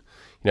reason.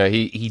 You know,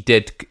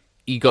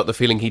 he got the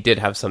feeling he did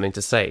have something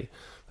to say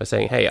by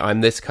saying, hey,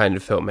 I'm this kind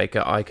of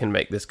filmmaker, I can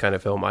make this kind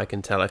of film, I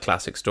can tell a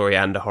classic story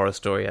and a horror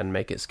story and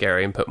make it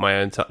scary and put my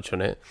own touch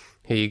on it.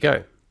 Here you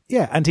go.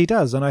 Yeah, and he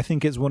does, and I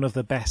think it's one of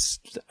the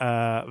best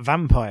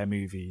vampire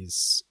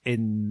movies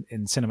in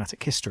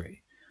cinematic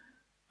history.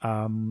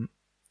 You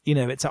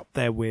know, it's up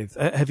there with...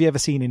 have you ever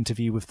seen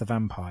Interview with the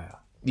Vampire?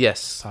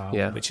 Yes,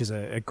 which is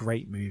a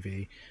great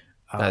movie.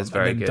 That is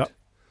very good.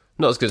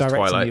 Not as good as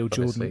Twilight,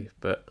 obviously,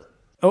 but...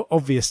 Oh,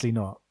 obviously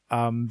not.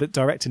 that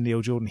director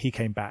Neil Jordan, he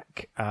came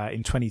back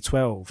in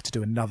 2012 to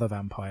do another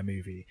vampire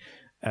movie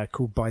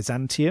called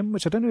Byzantium,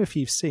 which I don't know if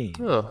you've seen.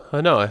 Oh,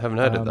 I know. I haven't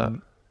heard of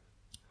that.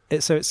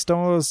 It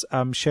stars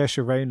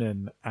Saoirse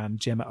Ronan and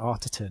Gemma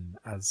Arterton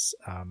as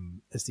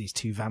these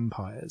two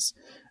vampires,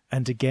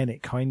 and again,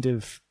 it kind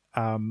of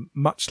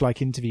much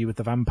like Interview with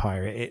the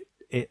Vampire,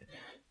 it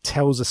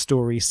tells a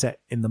story set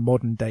in the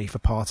modern day for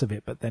part of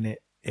it, but then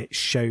it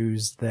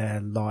shows their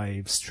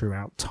lives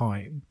throughout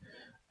time.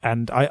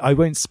 And I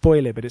won't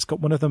spoil it, but it's got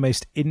one of the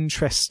most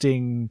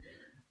interesting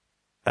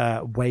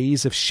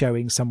ways of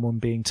showing someone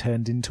being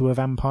turned into a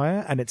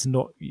vampire, and it's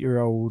not your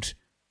old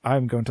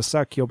 "I'm going to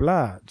suck your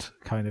blood"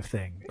 kind of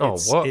thing.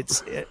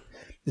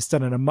 It's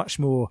done in a much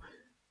more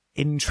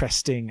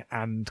interesting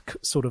and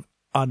sort of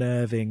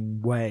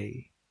unnerving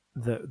way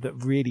that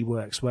really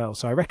works well.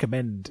 So I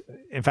recommend,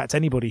 in fact,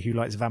 anybody who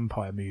likes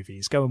vampire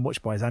movies, go and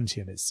watch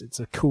Byzantium. It's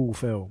a cool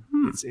film.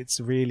 It's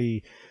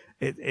really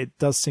it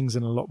does things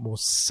in a lot more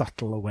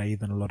subtle a way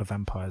than a lot of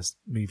vampires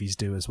movies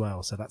do as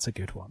well. So that's a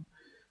good one.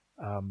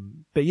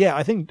 But yeah,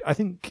 I think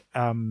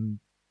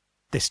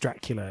this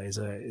Dracula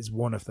is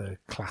one of the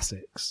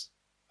classics.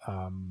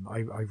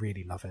 I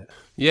really love it.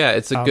 Yeah,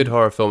 it's a good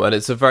horror film, and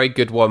it's a very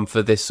good one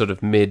for this sort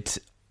of mid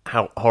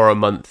horror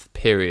month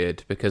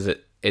period, because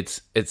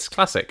it's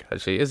classic,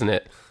 actually, isn't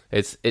it?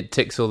 It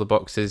ticks all the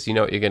boxes. You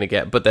know what you're going to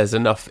get, but there's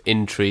enough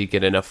intrigue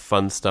and enough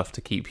fun stuff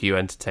to keep you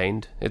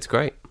entertained. It's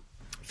great.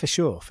 For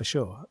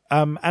sure.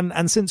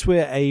 And since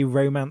we're a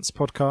romance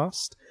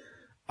podcast,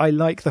 I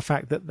like the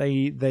fact that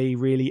they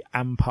really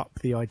amp up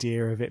the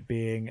idea of it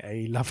being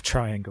a love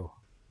triangle.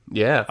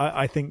 Yeah.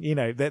 I think,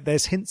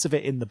 there's hints of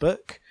it in the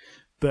book,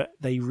 but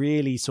they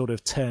really sort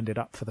of turned it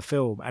up for the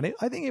film. And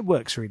I think it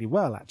works really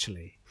well,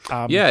 actually.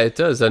 Yeah, it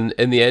does. And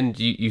in the end,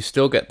 you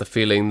still get the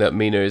feeling that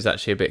Mina is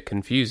actually a bit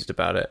confused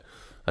about it.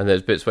 And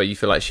there's bits where you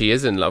feel like she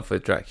is in love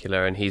with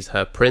Dracula and he's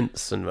her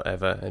prince and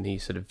whatever, and he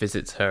sort of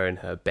visits her in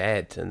her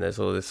bed, and there's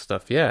all this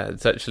stuff. Yeah,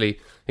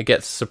 it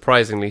gets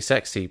surprisingly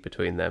sexy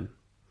between them,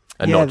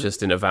 and not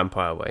just in a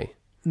vampire way.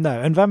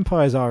 No, and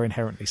vampires are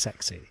inherently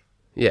sexy.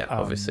 Yeah,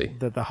 obviously.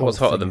 The whole What's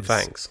hotter thing than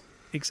fangs?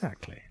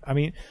 Exactly. I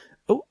mean,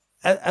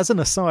 as an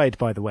aside,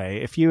 by the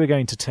way, if you were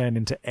going to turn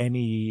into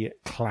any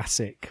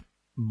classic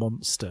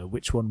monster,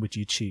 which one would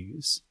you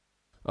choose?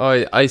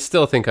 I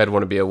still think I'd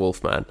want to be a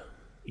wolfman.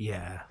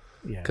 Yeah.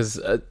 Because,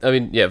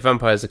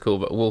 vampires are cool,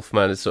 but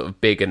Wolfman is sort of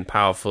big and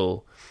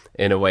powerful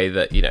in a way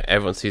that,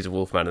 everyone sees a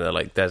Wolfman and they're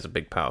like, there's a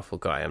big, powerful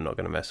guy, I'm not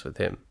going to mess with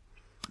him.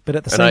 But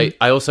at the same...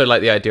 I also like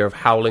the idea of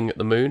howling at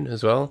the moon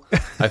as well.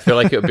 I feel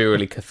like it would be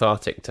really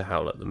cathartic to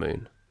howl at the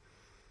moon.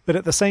 But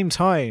at the same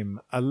time,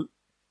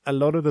 a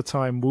lot of the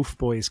time, wolf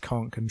boys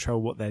can't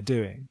control what they're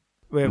doing.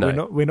 We're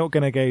not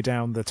going to go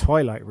down the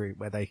Twilight route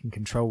where they can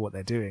control what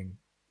they're doing.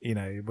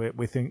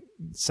 We think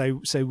so.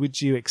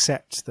 Would you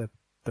accept the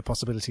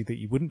possibility that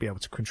you wouldn't be able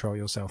to control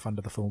yourself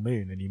under the full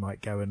moon, and you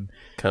might go and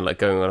kind of like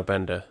going on a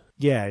bender?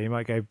 Yeah, you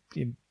might go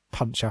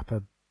punch up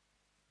a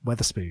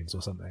Weatherspoons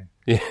or something.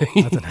 Yeah,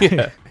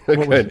 I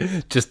don't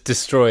know. Just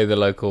destroy the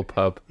local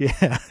pub.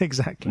 Yeah,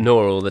 exactly.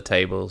 Gnaw all the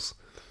tables.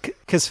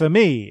 Because for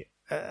me,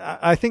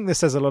 I think this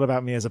says a lot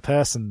about me as a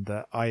person,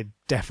 that I'd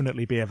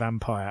definitely be a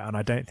vampire, and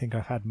I don't think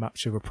I've had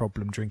much of a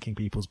problem drinking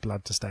people's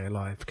blood to stay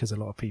alive, because a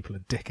lot of people are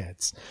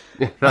dickheads.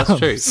 That's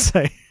true.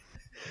 So,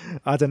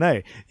 I don't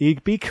know.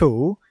 You'd be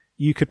cool.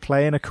 You could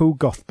play in a cool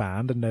goth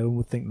band and no one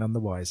would think none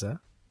the wiser.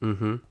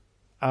 Mm-hmm.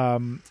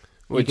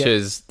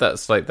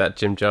 That's like that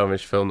Jim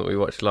Jarmusch film that we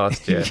watched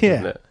last year,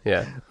 isn't it?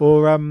 Yeah.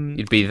 Or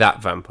you'd be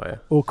that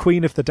vampire. Or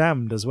Queen of the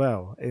Damned as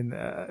well, in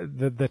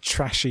the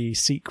trashy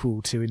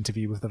sequel to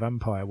Interview with the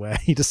Vampire, where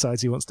he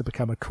decides he wants to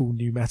become a cool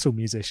new metal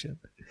musician.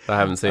 I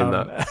haven't seen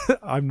that.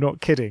 I'm not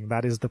kidding.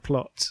 That is the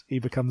plot. He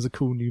becomes a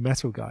cool new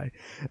metal guy.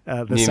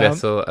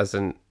 Metal as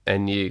in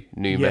NU,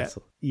 new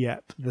metal.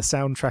 Yep. The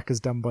soundtrack is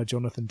done by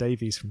Jonathan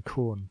Davies from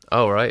Korn.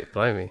 Oh, right.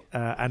 Blimey.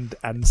 And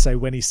so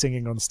when he's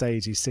singing on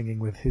stage, he's singing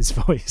with his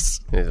voice.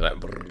 He's like...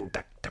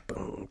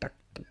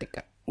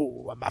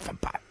 Oh, I'm a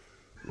vampire.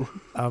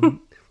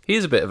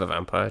 He's a bit of a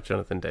vampire,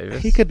 Jonathan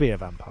Davies. He could be a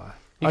vampire.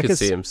 You could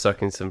see him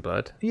sucking some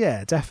blood.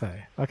 Yeah,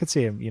 defo. I could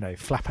see him,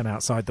 flapping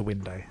outside the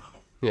window.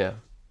 Yeah.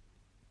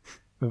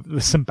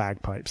 With some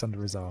bagpipes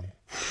under his arm.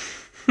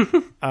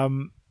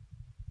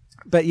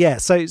 But yeah,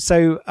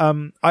 so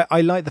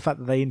I like the fact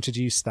that they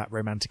introduced that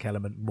romantic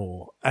element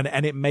more,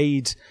 and it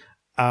made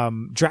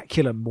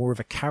Dracula more of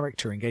a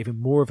character and gave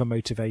him more of a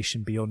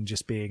motivation beyond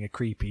just being a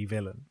creepy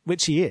villain,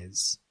 which he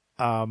is.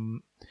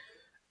 And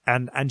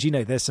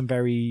there's some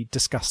very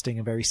disgusting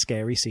and very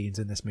scary scenes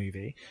in this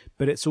movie,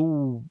 but it's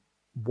all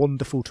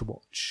wonderful to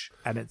watch,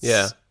 and it's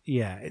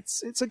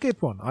a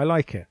good one. I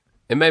like it.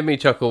 It made me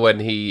chuckle when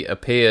he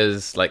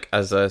appears like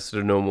as a sort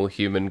of normal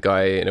human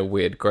guy in a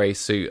weird grey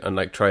suit and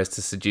like tries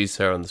to seduce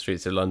her on the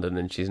streets of London,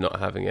 and she's not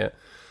having it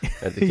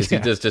because he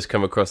does just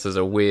come across as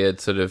a weird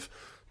sort of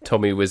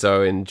Tommy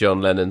Wiseau in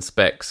John Lennon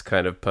specs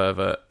kind of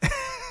pervert.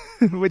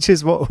 Which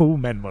is what all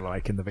men were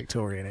like in the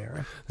Victorian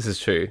era. This is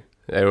true.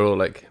 They were all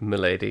like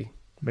milady.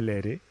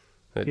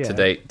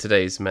 Yeah.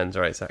 Today's men's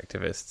rights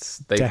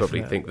activists, they probably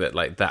Definitely. think that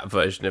like that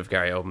version of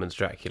Gary Oldman's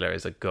Dracula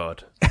is a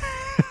god.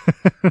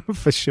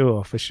 For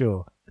sure.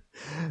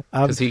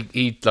 Because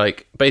he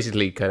like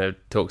basically kind of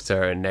talks to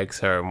her and negs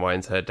her and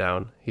winds her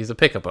down. He's a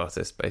pickup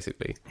artist,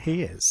 basically.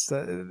 He is.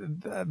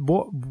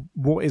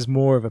 What is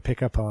more of a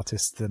pickup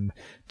artist than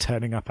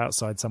turning up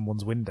outside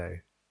someone's window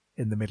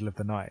in the middle of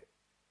the night?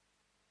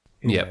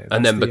 You know, And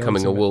that's then the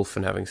becoming a ultimate- wolf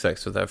and having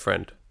sex with her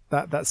friend.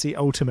 That's the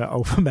ultimate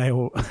alpha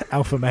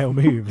male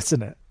move,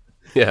 isn't it?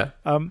 Yeah.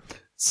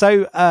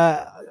 So,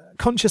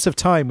 conscious of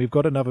time, we've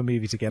got another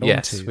movie to get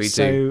Yes, onto. we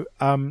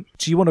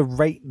do you want to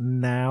rate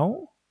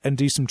now and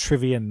do some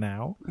trivia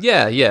now?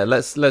 Yeah.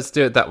 Let's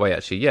do it that way.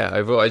 Actually, yeah.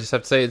 Overall, I just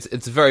have to say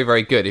it's very,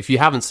 very good. If you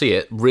haven't seen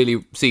it, really,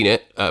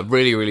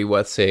 really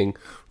worth seeing.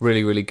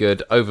 Really, really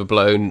good.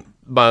 Overblown,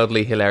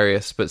 mildly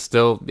hilarious, but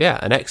still, yeah,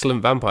 an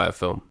excellent vampire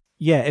film.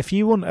 Yeah, if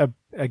you want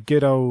a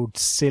good old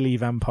silly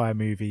vampire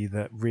movie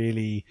that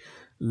really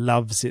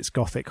loves its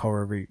gothic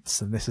horror roots,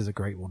 then this is a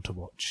great one to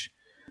watch.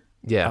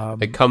 Yeah,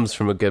 it comes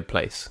from a good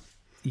place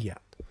Yeah.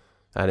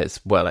 and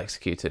it's well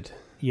executed.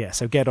 Yeah,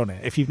 so get on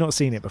it. If you've not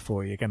seen it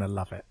before, you're going to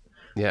love it.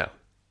 Yeah.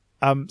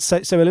 So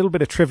a little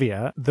bit of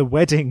trivia. The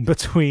wedding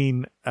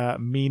between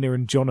Mina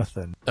and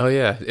Jonathan. Oh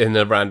yeah, in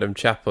a random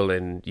chapel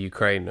in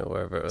Ukraine or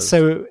wherever it was.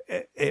 So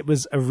it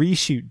was a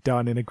reshoot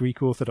done in a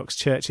Greek Orthodox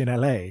church in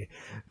LA,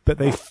 but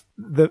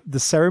the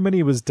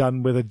ceremony was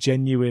done with a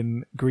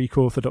genuine Greek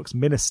Orthodox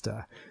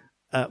minister,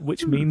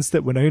 which means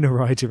that Winona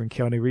Ryder and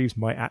Keanu Reeves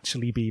might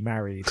actually be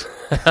married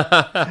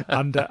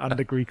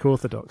under Greek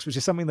Orthodox, which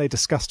is something they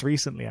discussed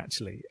recently,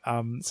 actually.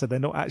 So they're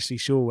not actually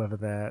sure whether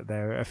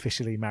they're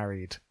officially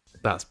married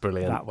That's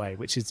brilliant. that way,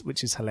 which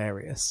is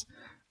hilarious.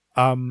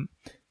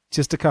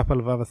 Just a couple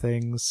of other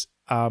things.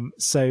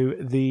 So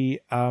the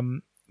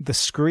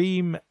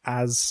scream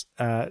as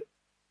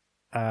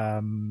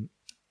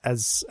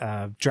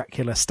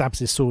Dracula stabs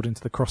his sword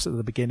into the cross at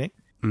the beginning.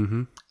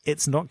 Mm-hmm.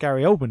 It's not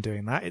Gary Oldman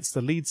doing that. It's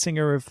the lead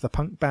singer of the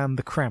punk band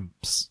The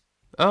Cramps,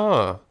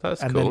 Oh,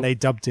 that's and cool. then they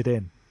dubbed it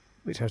in,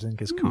 which I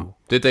think is cool.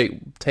 Did they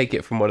take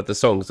it from one of the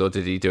songs or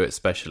did he do it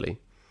specially?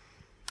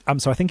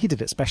 So I think he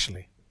did it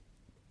specially.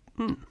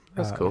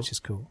 That's cool. Which is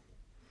cool.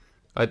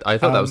 I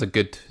thought that was a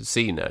good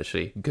scene,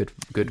 actually.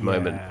 Good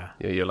moment.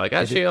 Yeah. You're like,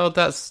 actually,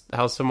 that's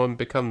how someone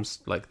becomes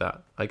like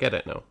that. I get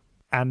it now.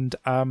 And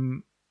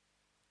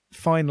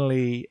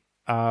finally,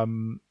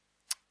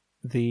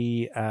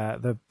 the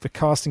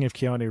casting of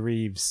Keanu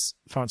Reeves,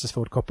 Francis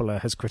Ford Coppola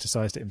has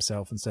criticised it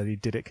himself and said he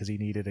did it because he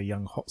needed a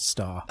young hot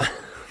star.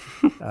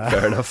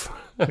 Fair enough.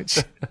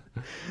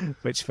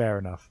 which fair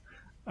enough.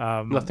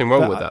 Nothing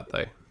wrong with that,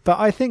 though. But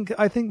I think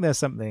there's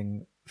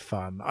something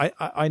fun.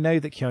 I know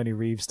that Keanu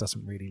Reeves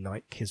doesn't really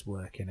like his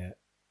work in it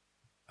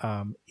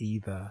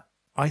either.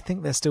 I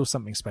think there's still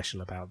something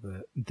special about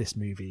this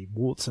movie,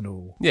 warts and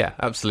all. Yeah,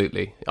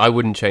 absolutely. I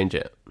wouldn't change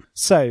it.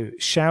 So,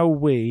 shall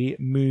we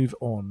move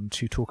on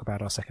to talk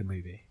about our second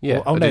movie? Yeah.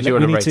 Or did you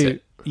want to rate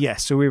it?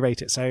 Yes, so we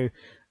rate it. So,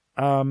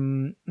 how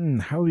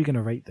are we going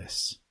to rate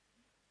this?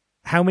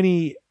 How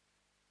many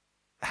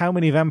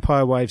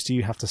vampire wives do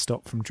you have to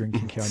stop from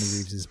drinking Keanu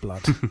Reeves'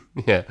 blood?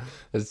 Yeah.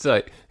 It's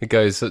like, it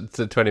goes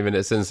to 20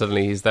 minutes and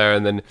suddenly he's there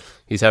and then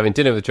he's having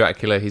dinner with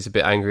Dracula, he's a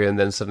bit angry and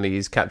then suddenly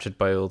he's captured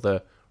by all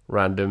the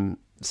random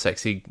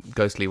sexy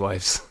ghostly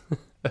wives.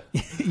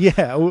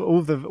 Yeah,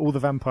 all the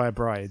vampire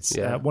brides.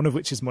 Yeah. One of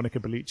which is Monica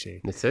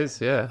Bellucci. It is,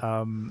 yeah.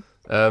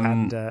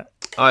 And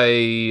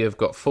I have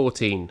got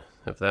 14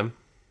 of them.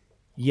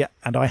 yeah,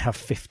 and I have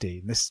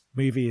 15. This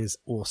movie is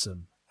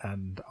awesome,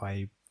 and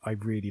I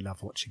really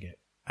love watching it,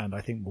 and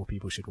I think more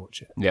people should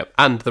watch it. Yep.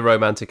 And the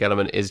romantic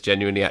element is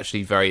genuinely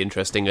actually very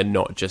interesting and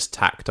not just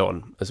tacked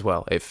on as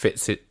well. It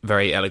fits it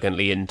very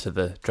elegantly into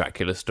the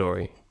Dracula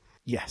story.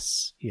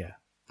 Yes, yeah.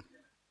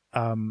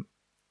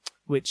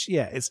 Which,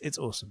 yeah, it's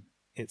awesome.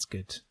 It's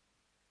good.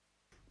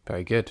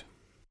 Very good.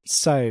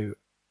 So,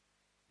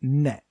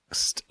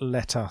 next,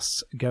 let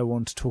us go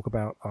on to talk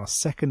about our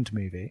second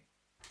movie,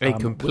 A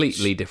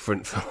completely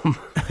different film.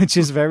 which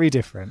is very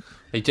different.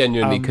 They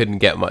genuinely couldn't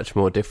get much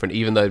more different,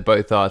 even though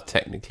both are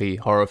technically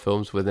horror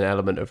films with an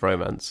element of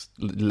romance.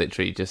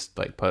 Literally just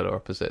like polar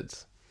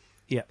opposites.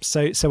 Yep.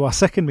 So our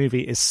second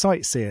movie is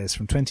Sightseers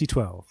from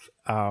 2012.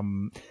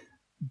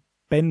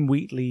 Ben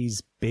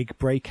Wheatley's big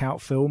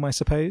breakout film, I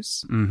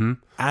suppose. Mm-hmm.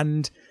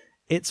 And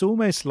it's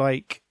almost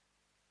like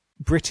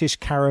British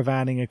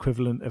caravanning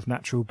equivalent of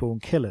Natural Born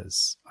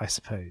Killers, I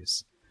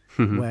suppose.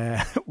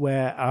 where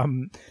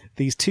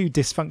these two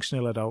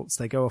dysfunctional adults,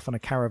 they go off on a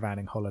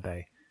caravanning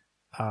holiday,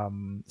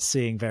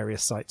 seeing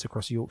various sites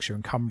across Yorkshire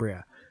and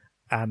Cumbria,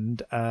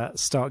 and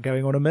start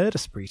going on a murder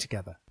spree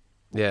together.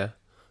 Yeah.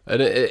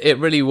 And it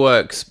really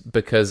works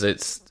because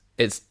it's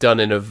done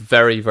in a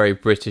very, very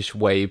British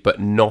way, but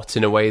not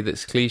in a way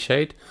that's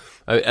cliched.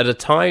 At a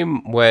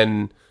time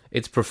when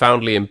it's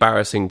profoundly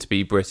embarrassing to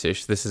be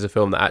British, this is a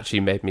film that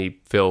actually made me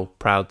feel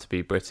proud to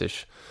be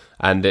British.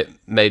 And it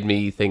made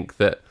me think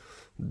that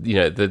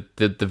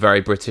the very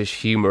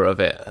British humour of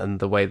it and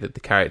the way that the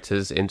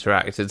characters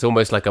interact. It's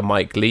almost like a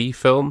Mike Leigh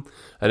film,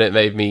 and it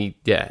made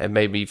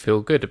me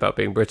feel good about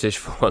being British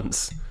for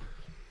once.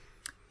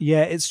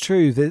 Yeah, it's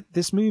true that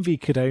this movie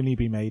could only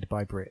be made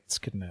by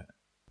Brits, couldn't it?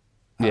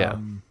 Yeah.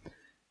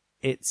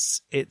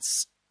 It's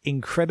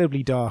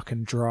incredibly dark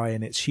and dry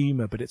in its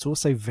humour, but it's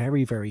also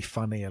very, very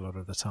funny a lot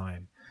of the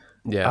time.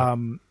 Yeah.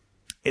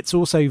 It's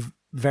also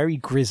very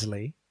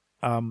grisly.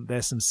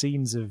 There's some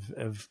scenes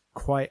of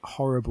quite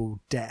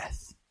horrible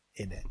death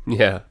in it.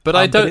 Yeah, but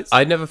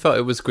I never felt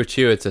it was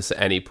gratuitous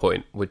at any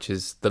point, which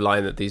is the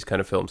line that these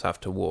kind of films have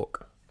to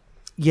walk.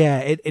 Yeah,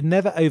 it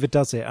never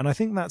overdoes it, and I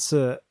think that's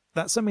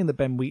something that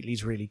Ben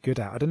Wheatley's really good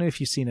at. I don't know if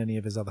you've seen any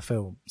of his other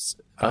films.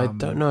 I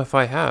don't know if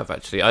I have,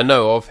 actually. I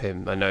know of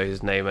him. I know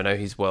his name. I know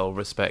he's well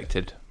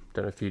respected.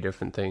 Done a few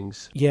different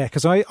things. Yeah,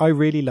 because I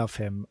really love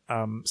him.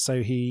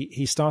 So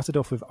he started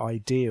off with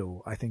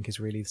Ideal, I think is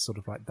really sort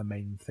of like the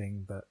main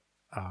thing that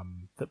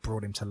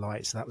brought him to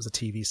light. So that was a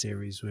TV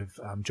series with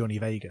Johnny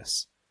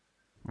Vegas.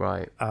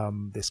 Right.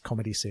 This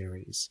comedy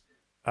series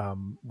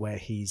where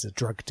he's a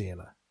drug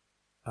dealer.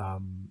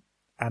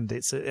 And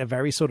it's a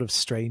very sort of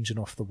strange and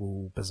off the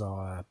wall,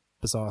 bizarre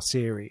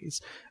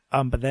series.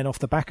 But then off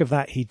the back of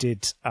that, he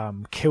did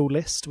Kill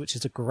List, which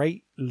is a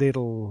great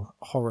little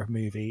horror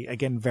movie.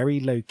 Again, very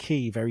low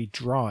key, very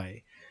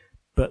dry,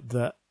 but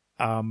that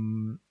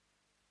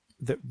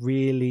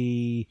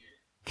really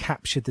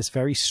captured this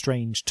very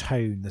strange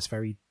tone, this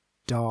very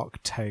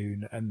dark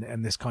tone,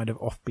 and this kind of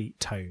offbeat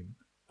tone.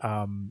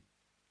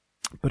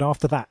 But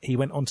after that, he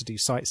went on to do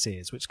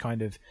Sightseers, which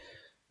kind of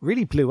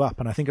really blew up,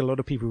 and I think a lot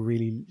of people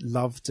really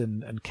loved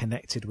and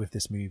connected with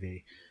this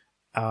movie.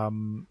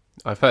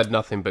 I've heard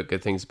nothing but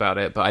good things about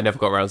it, but I never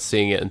got around to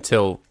seeing it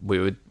until we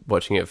were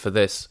watching it for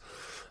this,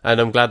 and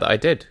I'm glad that I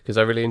did, because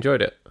I really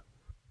enjoyed it.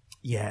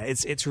 Yeah,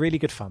 it's really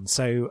good fun.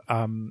 So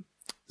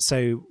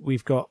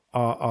we've got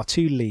our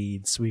two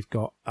leads. We've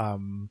got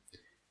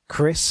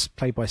Chris,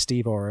 played by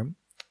Steve Oram,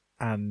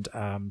 and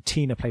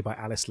Tina, played by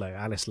Alice Lowe.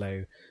 Alice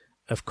Lowe,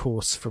 of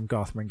course, from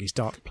Garth Marenghi's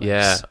Dark Place.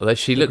 Yeah, although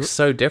she looks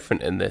so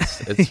different in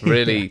this. It's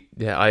really...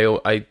 yeah,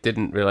 I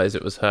didn't realise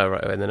it was her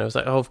right away, and then I was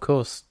like, oh, of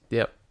course.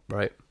 Yep,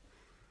 right.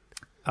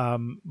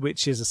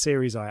 Which is a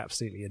series I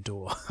absolutely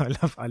adore.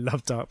 I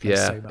love Dark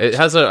Place so much. It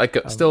has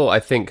still, I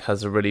think,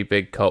 has a really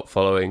big cult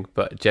following,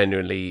 but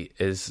genuinely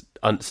is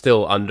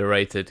still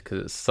underrated because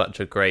it's such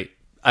a great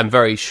and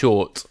very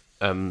short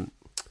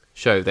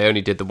show. They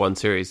only did the one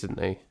series, didn't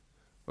they?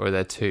 Or are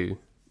there two?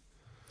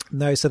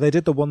 No, so they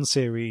did the one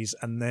series,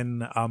 and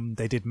then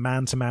they did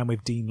Man to Man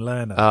with Dean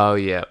Lerner. Oh,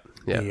 yeah.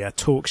 The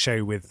talk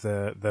show with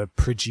the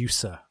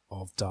producer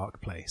of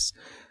Dark Place.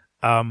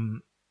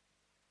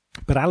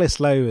 But Alice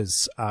Lowe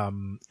is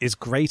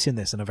great in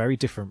this in a very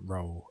different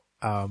role.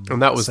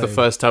 And that was the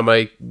first time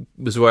I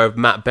was aware of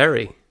Matt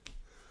Berry.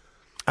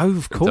 Oh,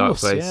 of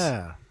course,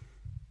 yeah.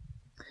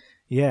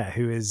 Yeah,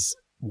 who is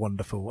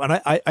wonderful. And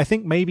I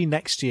think maybe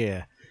next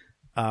year...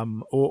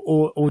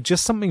 or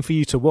just something for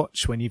you to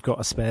watch when you've got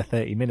a spare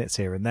 30 minutes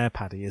here and there,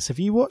 Paddy, is have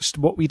you watched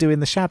What We Do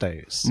in the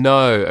Shadows?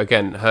 No,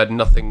 again, heard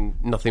nothing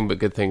but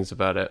good things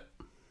about it.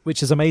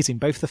 Which is amazing.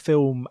 Both the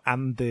film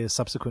and the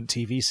subsequent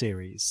TV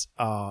series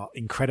are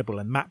incredible,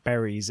 and Matt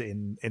Berry's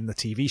in the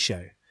TV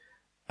show.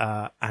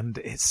 And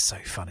it's so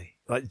funny,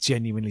 like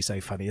genuinely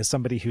so funny. As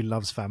somebody who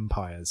loves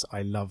vampires,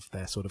 I love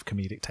their sort of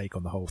comedic take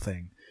on the whole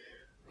thing.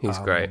 He's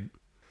great.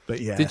 But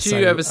yeah. Did you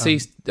ever see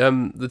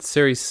the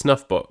series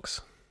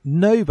Snuffbox?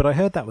 No, but I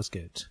heard that was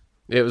good.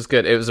 It was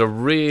good. It was a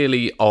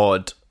really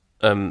odd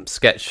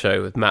sketch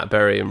show with Matt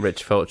Berry and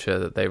Rich Fulcher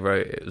that they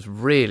wrote. It was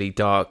really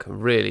dark,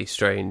 really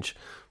strange.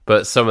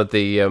 But some of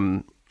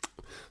the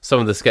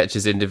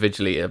sketches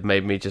individually have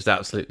made me just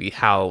absolutely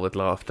howl with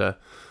laughter.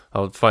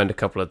 I'll find a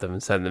couple of them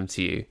and send them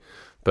to you.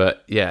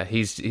 But yeah,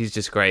 he's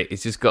just great.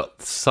 He's just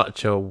got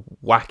such a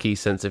wacky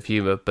sense of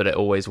humour, but it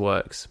always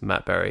works.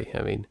 Matt Berry,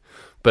 I mean,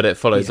 but it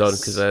follows on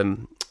because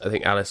I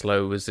think Alice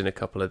Lowe was in a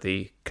couple of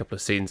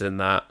scenes in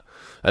that,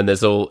 and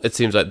it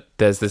seems like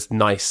there's this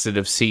nice sort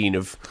of scene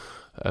of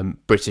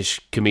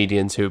British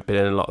comedians who have been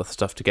in a lot of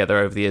stuff together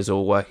over the years,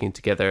 all working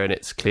together, and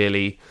it's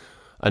clearly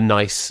a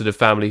nice sort of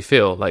family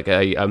feel. Like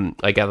I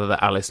gather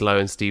that Alice Lowe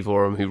and Steve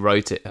Oram, who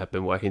wrote it, have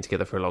been working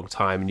together for a long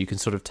time, and you can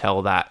sort of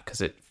tell that because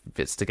it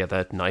fits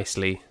together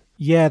nicely.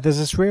 Yeah, there's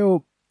this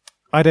real,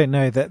 I don't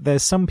know, that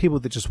there's some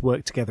people that just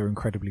work together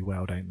incredibly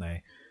well, don't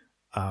they?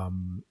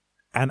 And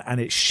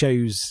it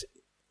shows.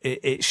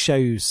 It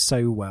shows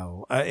so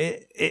well.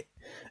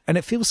 And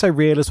it feels so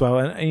real as well.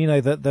 And you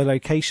know, the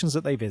locations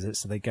that they visit,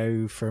 so they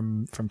go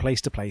from place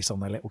to place on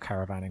their little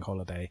caravanning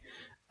holiday.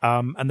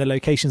 And the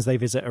locations they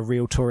visit are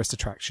real tourist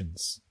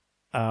attractions,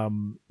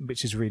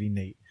 which is really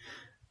neat.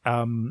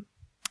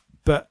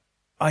 But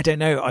I don't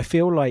know. I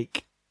feel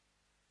like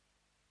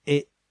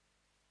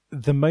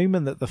the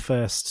moment that the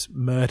first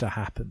murder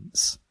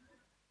happens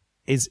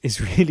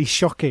is really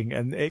shocking,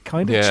 and it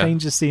kind of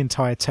changes the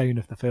entire tone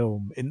of the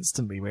film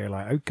instantly. Where you're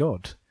like, oh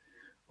God,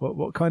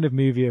 what kind of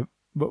movie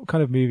what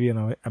kind of movie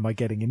am I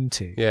getting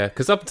into? Yeah,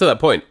 because up until that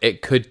point,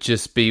 it could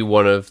just be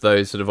one of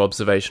those sort of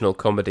observational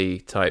comedy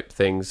type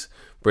things.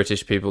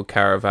 British people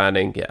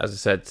caravanning. Yeah, as I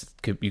said,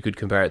 you could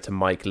compare it to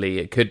Mike Leigh.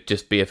 It could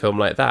just be a film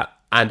like that.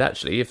 And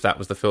actually, if that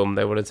was the film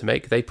they wanted to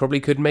make, they probably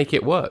could make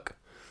it work.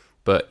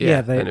 But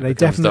yeah, they then it becomes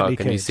definitely dark,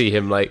 could. and you see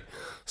him like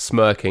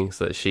smirking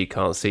so that she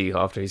can't see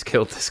after he's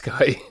killed this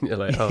guy. You're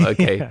like, oh,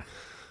 okay, Yeah.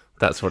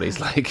 that's what he's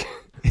like.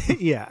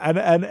 Yeah,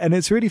 and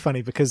it's really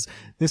funny because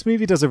this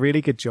movie does a really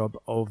good job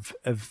of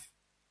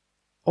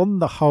on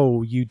the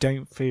whole, you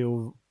don't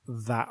feel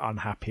that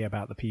unhappy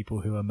about the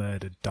people who are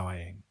murdered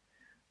dying.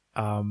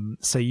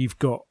 So you've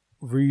got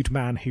rude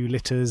man who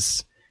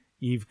litters,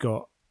 you've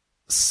got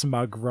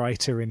smug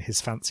writer in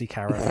his fancy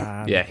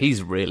caravan. Yeah,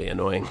 he's really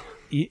annoying.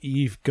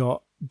 You've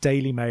got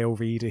Daily Mail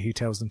reader who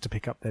tells them to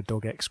pick up their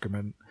dog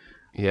excrement.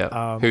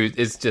 Yeah, who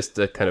is just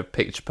a kind of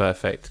picture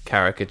perfect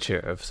caricature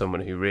of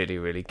someone who really,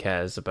 really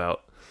cares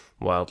about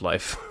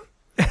wildlife.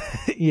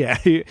 Yeah,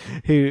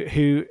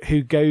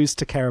 who goes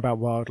to care about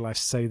wildlife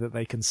so that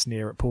they can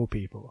sneer at poor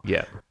people.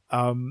 Yeah,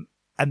 And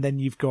then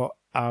you've got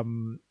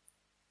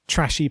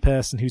trashy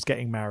person who's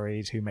getting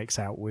married who makes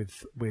out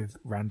with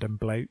random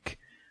bloke.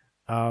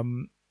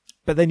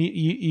 But then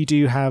you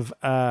do have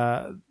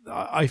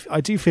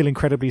I do feel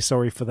incredibly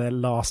sorry for their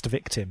last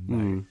victim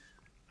though.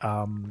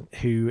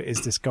 Who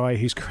is this guy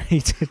who's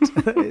created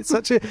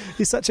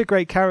he's such a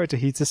great character.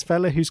 He's this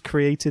fella who's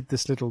created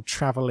this little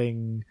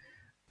traveling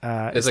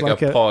it's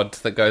like a pod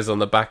that goes on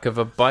the back of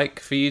a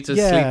bike for you to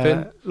sleep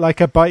in, like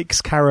a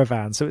bike's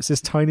caravan. So it's this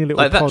tiny little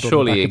like that. pod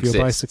Surely on the back of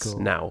your exists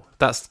bicycle. now.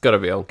 That's got to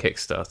be on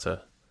Kickstarter.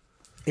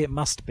 It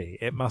must be.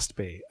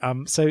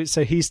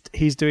 So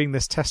he's doing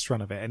this test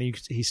run of it, and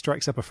he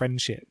strikes up a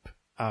friendship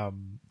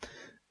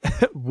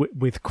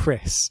with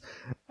Chris,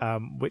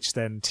 which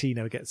then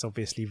Tina gets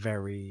obviously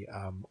very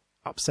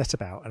upset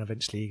about, and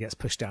eventually he gets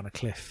pushed down a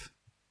cliff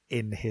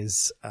in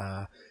his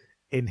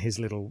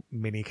little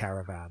mini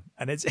caravan,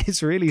 and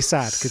it's really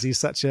sad because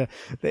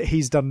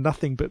he's done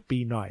nothing but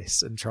be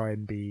nice and try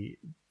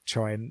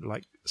and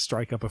like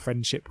strike up a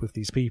friendship with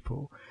these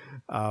people,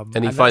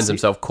 and he finds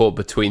himself caught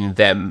between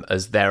them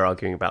as they're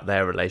arguing about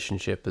their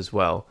relationship as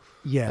well.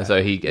 Yeah, and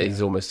so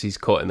he's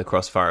caught in the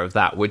crossfire of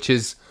that, which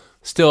is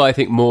still, I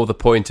think, more the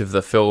point of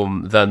the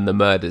film than the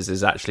murders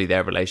is actually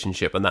their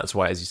relationship, and that's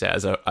why, as you say,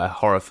 as a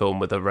horror film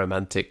with a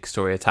romantic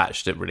story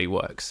attached, it really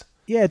works.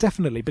 Yeah,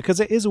 definitely, because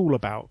it is all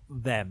about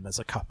them as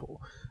a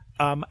couple,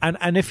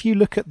 and if you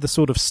look at the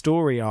sort of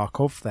story arc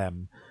of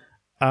them,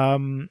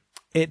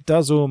 it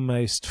does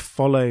almost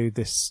follow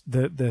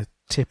the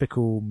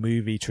typical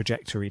movie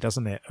trajectory,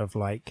 doesn't it? Of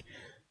like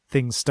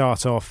things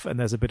start off and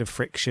there's a bit of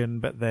friction,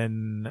 but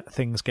then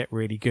things get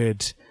really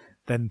good,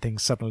 then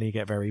things suddenly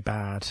get very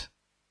bad,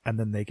 and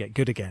then they get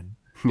good again.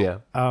 Yeah.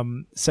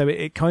 So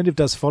it kind of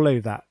does follow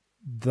that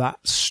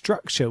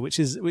structure, which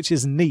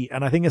is neat,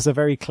 and I think it's a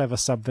very clever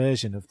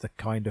subversion of the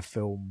kind of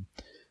film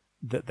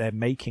that they're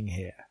making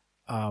here.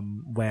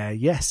 Where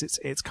yes,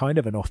 it's kind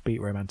of an offbeat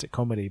romantic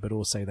comedy, but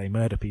also they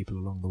murder people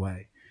along the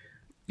way.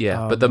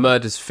 Yeah, but the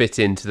murders fit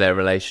into their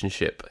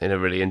relationship in a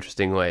really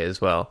interesting way as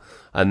well.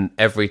 And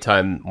every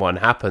time one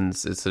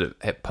happens,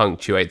 it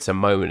punctuates a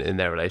moment in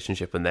their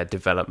relationship and their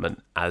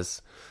development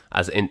as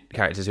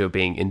characters who are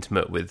being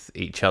intimate with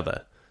each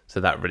other. So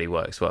that really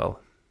works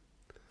well.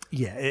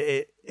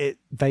 Yeah,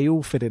 they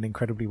all fit in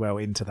incredibly well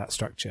into that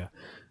structure,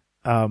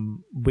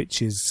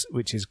 which is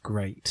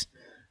great.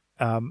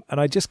 And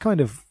I just kind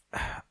of,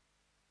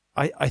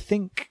 I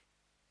think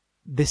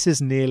this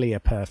is nearly a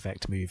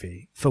perfect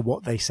movie for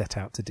what they set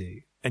out to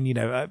do.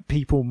 And,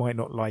 people might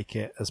not like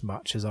it as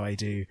much as I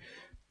do,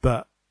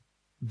 but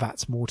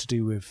that's more to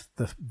do with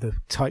the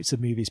types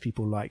of movies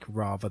people like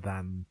rather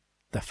than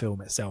the film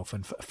itself.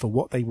 And for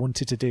what they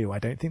wanted to do, I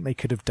don't think they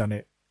could have done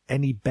it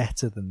any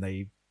better than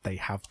they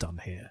have done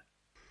here.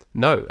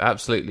 No,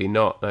 absolutely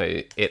not. No,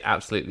 it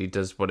absolutely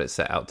does what it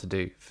set out to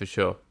do, for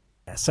sure.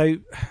 So,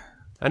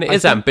 and it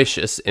is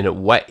ambitious in a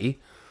way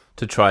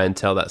to try and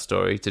tell that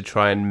story, to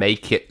try and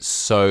make it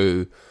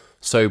so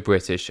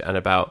British and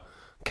about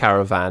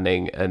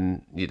caravanning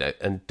and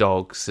and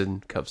dogs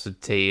and cups of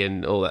tea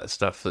and all that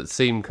stuff that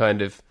seem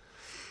kind of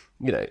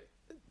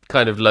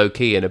low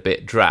key and a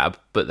bit drab,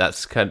 but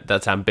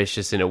that's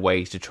ambitious in a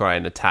way to try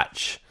and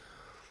attach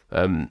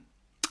a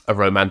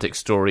romantic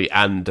story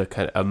and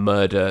a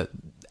murder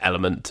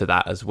element to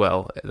that as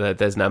well.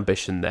 There's an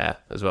ambition there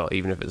as well,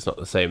 even if it's not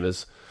the same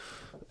as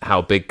how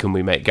big can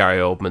we make Gary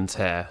Oldman's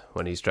hair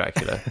when he's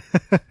Dracula.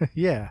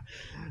 Yeah.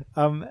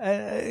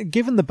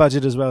 Given the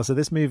budget as well, so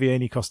this movie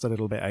only cost a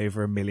little bit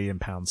over £1 million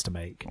to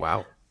make.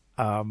 Wow.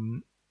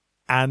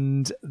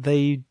 And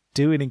they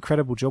do an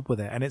incredible job with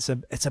it, and it's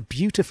a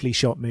beautifully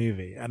shot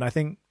movie. And I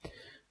think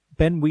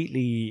Ben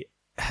Wheatley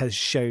has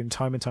shown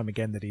time and time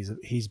again that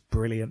he's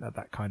brilliant at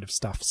that kind of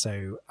stuff.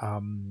 So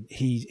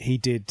he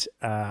did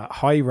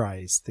High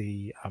Rise,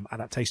 the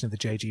adaptation of the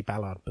J.G.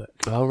 Ballard book.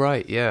 Oh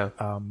right, yeah.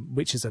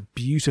 Which is a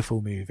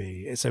beautiful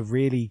movie. It's a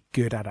really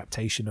good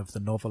adaptation of the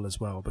novel as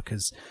well,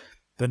 because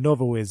the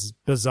novel is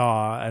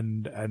bizarre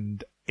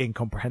and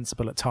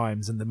incomprehensible at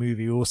times, and the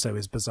movie also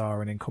is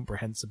bizarre and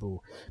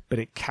incomprehensible, but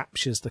it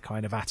captures the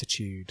kind of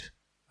attitude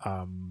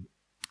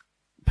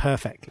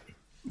perfectly.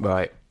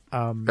 Right.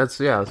 That's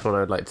what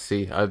I'd like to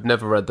see. I've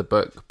never read the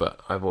book,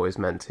 but I've always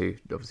meant to.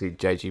 Obviously,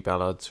 J.G.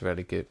 Ballard's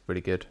really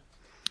good.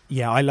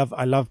 Yeah, I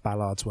love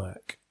Ballard's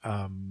work,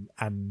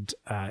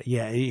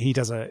 he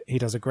does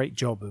a great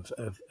job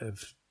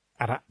of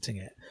adapting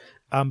it.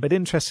 But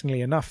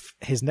interestingly enough,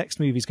 his next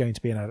movie is going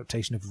to be an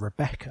adaptation of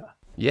Rebecca.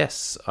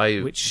 Yes,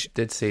 I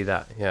did see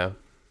that. Yeah,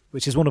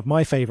 which is one of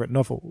my favourite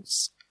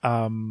novels,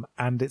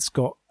 and it's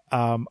got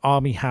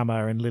Armie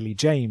Hammer and Lily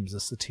James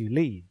as the two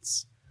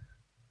leads,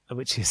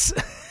 which is.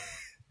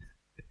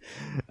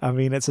 I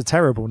mean, it's a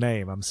terrible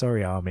name. I'm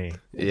sorry, Armie.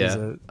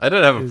 Yeah, I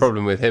don't have a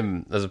problem with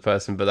him as a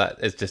person, but that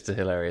is just a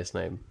hilarious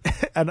name.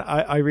 And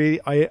I really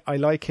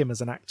like him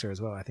as an actor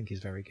as well. I think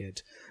he's very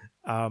good.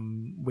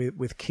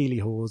 With Keely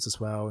Hawes as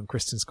well and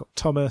Kristen Scott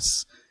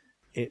Thomas.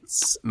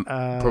 It's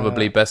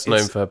probably best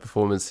known for her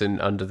performance in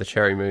Under the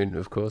Cherry Moon,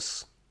 of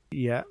course.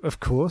 Yeah, of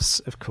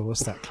course,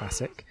 that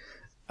classic.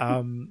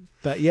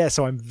 But yeah,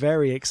 so I'm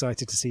very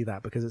excited to see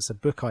that because it's a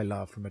book I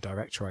love from a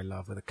director I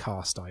love with a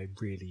cast I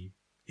really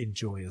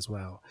enjoy as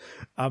well.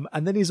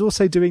 And then he's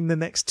also doing the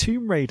next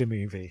Tomb Raider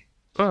movie.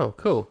 Oh,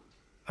 cool.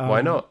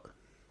 Why not?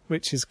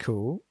 Which is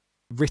cool.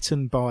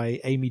 Written by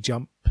Amy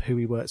Jump, who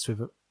he works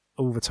with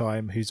all the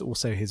time, who's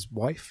also his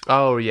wife.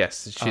 Oh,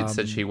 yes. She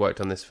said she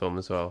worked on this film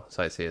as well,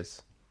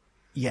 Sightseers.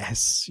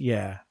 Yes,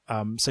 yeah.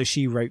 So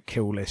she wrote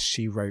Kill List,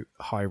 she wrote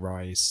High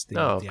Rise, the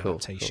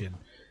adaptation,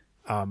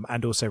 cool.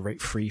 And also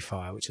wrote Free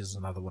Fire, which is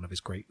another one of his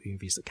great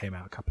movies that came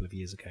out a couple of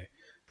years ago.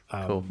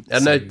 Cool. I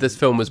know this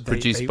film was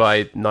produced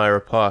by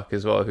Naira Park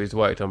as well, who's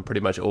worked on pretty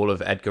much all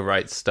of Edgar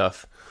Wright's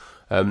stuff.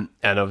 And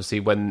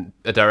obviously when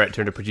a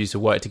director and a producer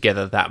work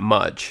together that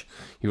much,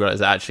 you realise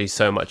that actually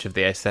so much of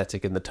the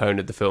aesthetic and the tone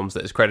of the films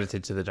that is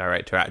credited to the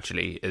director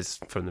actually is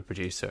from the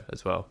producer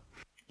as well.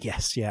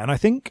 Yes, yeah. And I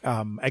think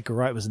Edgar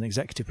Wright was an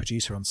executive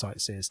producer on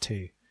Sightseers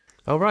too.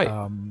 Oh,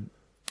 right.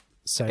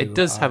 So it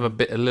does have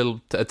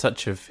a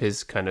touch of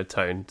his kind of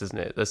tone, doesn't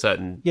it? A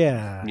certain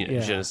je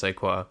ne sais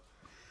quoi.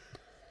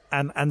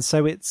 And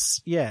so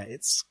it's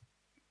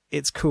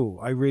cool.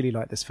 I really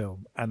like this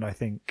film, and I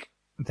think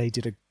they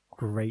did a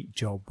great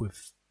job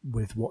with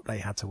what they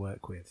had to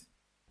work with.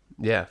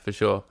 Yeah, for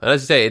sure. And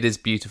as you say, it is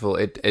beautiful.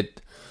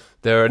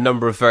 There are a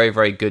number of very,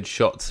 very good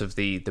shots of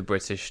the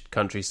British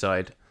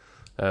countryside.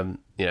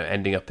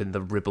 Ending up in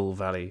the Ribble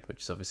Valley,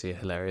 which is obviously a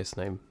hilarious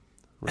name.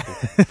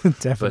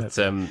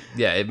 Definitely.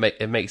 But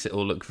it makes it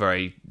all look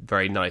very,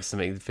 very nice. I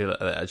mean, feel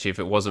like actually, if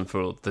it wasn't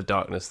for the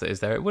darkness that is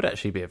there, it would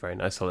actually be a very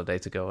nice holiday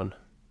to go on.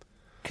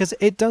 Because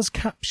it does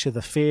capture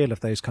the feel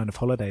of those kind of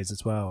holidays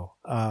as well.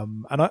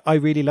 And I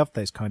really love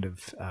those kind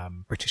of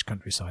British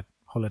countryside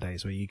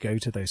holidays where you go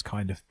to those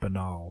kind of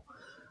banal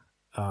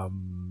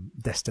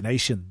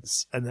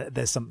destinations, and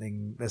there's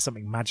something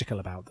magical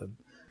about them.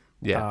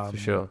 Yeah, for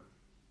sure.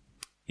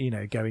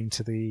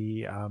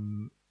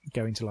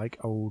 Going to like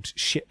old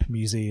ship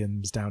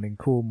museums down in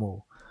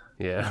Cornwall.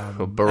 Yeah,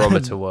 or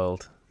Barometer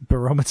World.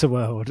 Barometer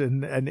World,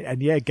 and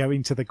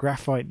going to the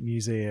Graphite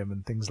Museum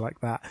and things like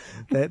that.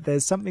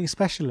 There's something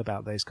special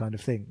about those kind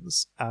of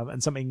things,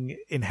 and something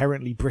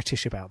inherently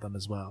British about them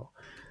as well.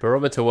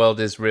 Barometer World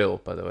is real,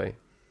 by the way.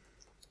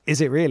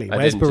 Is it really?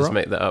 I didn't just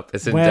make that up.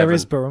 It's in Where Devon.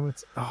 is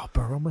Barometer? Oh,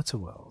 Barometer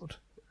World.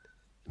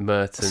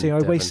 Merton. See, I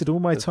Devon. wasted all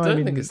my time. I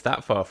don't think it's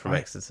that far from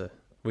Exeter.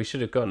 We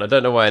should have gone. I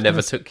don't know why I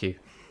never took you.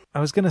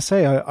 I was going to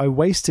say I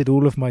wasted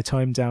all of my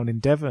time down in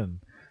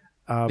Devon.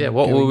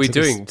 What were we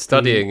doing?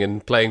 Studying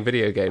and playing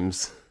video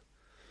games.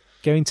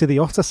 Going to the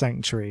Otter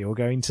Sanctuary or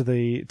going to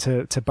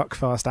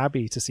Buckfast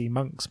Abbey to see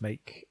monks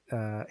make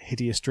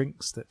hideous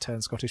drinks that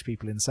turn Scottish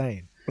people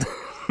insane.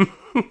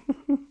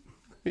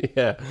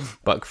 Yeah,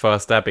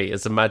 Buckfast Abbey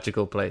is a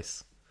magical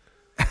place.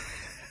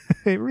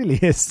 It really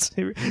is.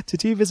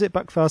 Did you visit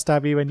Buckfast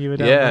Abbey when you were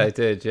down there? Yeah, I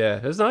did, yeah.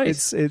 It was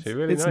nice. It's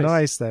really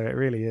nice though, it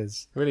really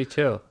is. Really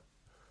chill.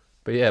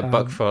 But yeah,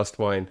 Buckfast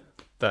wine.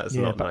 That's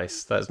not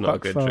nice. That's not a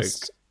good drink.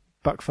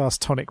 Buckfast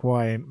tonic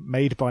wine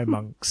made by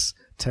monks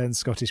turns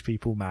Scottish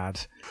people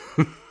mad.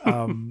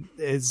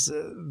 Is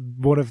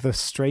one of the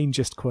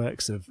strangest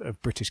quirks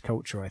of British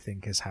culture, I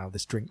think, is how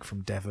this drink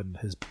from Devon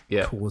has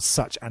caused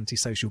such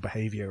antisocial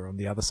behaviour on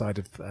the other side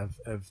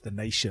of the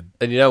nation.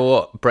 And you know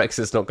what?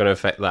 Brexit's not going to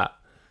affect that.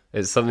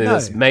 It's something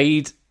that's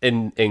made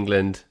in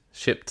England,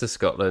 shipped to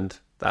Scotland.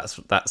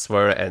 That's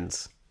where it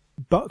ends.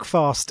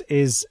 Buckfast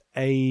is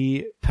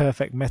a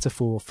perfect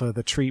metaphor for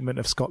the treatment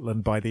of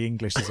Scotland by the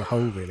English as a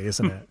whole, really,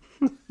 isn't it?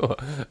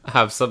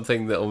 Have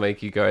something that will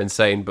make you go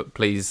insane, but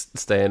please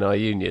stay in our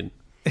union.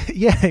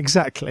 Yeah,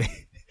 exactly.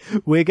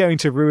 We're going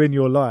to ruin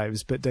your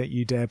lives, but don't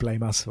you dare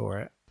blame us for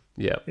it.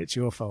 Yeah. It's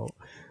your fault.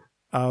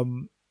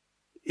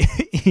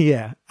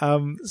 Yeah.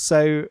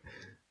 So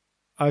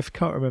I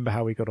can't remember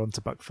how we got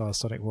onto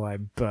Buckfast tonic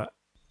wine, but...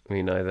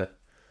 Me neither.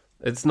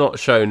 It's not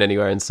shown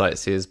anywhere in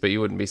Sightseers, but you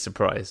wouldn't be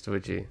surprised,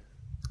 would you?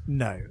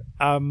 No.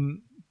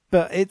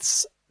 But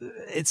it's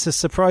it's a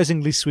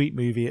surprisingly sweet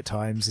movie at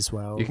times as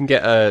well. You can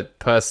get a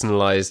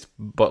personalised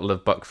bottle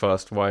of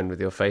Buckfast wine with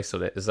your face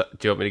on it. Do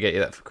you want me to get you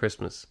that for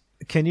Christmas?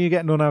 Can you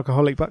get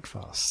non-alcoholic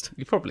Buckfast?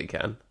 You probably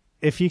can.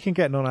 If you can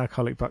get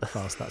non-alcoholic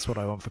Buckfast, that's what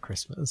I want for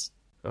Christmas.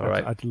 All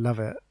right. I'd love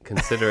it.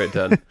 Consider it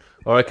done.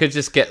 Or I could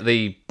just get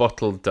the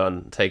bottle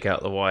done, take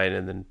out the wine,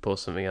 and then pour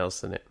something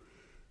else in it.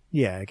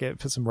 Yeah,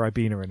 put some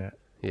Ribena in it.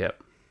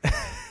 Yep.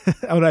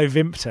 Oh no,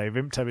 Vimto.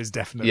 Vimto is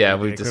definitely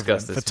we've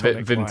discussed this.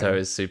 Vimto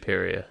is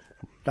superior.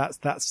 That's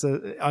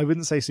I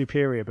wouldn't say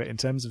superior, but in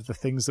terms of the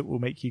things that will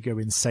make you go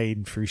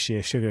insane through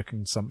sheer sugar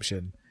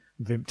consumption,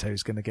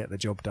 Vimto's going to get the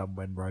job done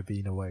when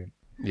Ribena won't.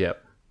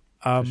 Yep.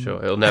 For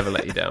sure. It'll never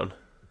let you down.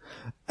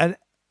 And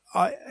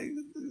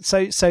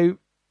so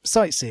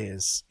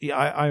sightseers,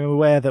 I'm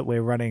aware that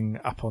we're running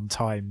up on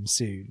time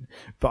soon,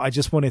 but I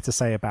just wanted to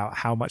say about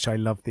how much I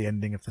love the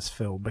ending of this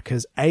film,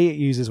 because it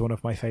uses one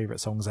of my favourite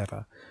songs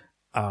ever,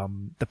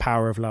 The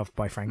Power of Love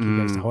by Frankie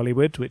Goes to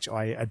Hollywood, which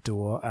I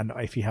adore, and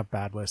if you have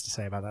bad words to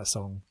say about that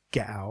song,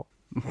 get out.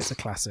 It's a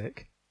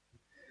classic.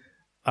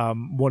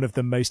 One of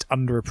the most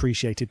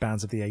underappreciated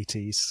bands of the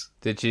 80s.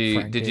 Did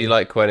you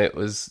like when it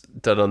was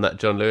done on that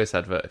John Lewis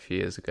advert a few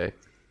years ago?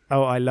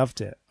 Oh, I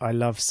loved it. I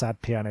love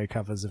sad piano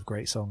covers of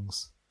great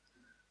songs.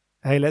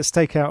 Hey, let's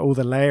take out all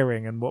the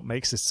layering and what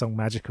makes this song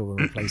magical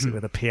and replace it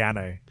with a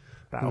piano.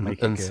 That'll make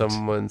it and good.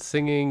 Someone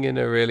singing in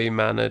a really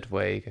mannered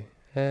way.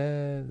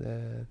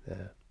 There.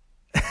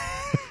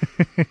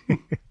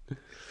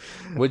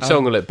 Which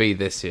song will it be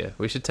this year?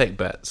 We should take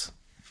bets.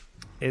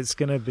 It's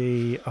going to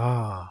be...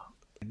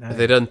 Have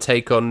they done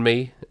Take On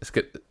Me? It's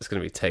going to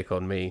be Take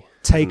On Me.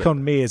 Take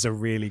On Me is a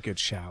really good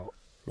shout.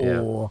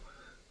 Yeah.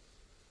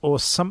 Or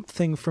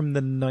something from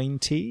the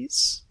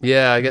 90s?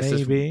 Yeah, I guess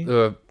maybe.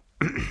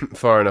 It's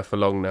far enough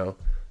along now.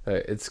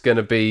 It's going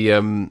to be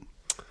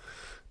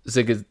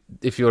Zig,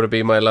 If You Want to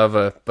Be My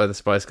Lover by the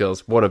Spice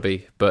Girls,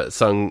 Wannabe, but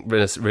sung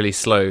really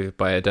slow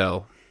by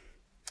Adele.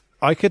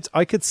 I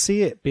could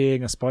see it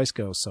being a Spice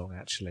Girls song,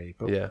 actually.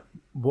 But yeah.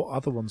 What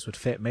other ones would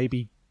fit?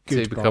 Maybe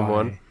Goodbye. 2 Become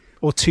One.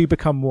 Or 2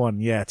 Become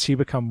One. Yeah, 2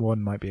 Become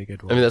One might be a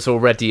good one. I mean, that's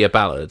already a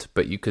ballad,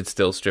 but you could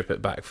still strip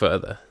it back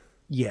further.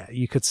 Yeah,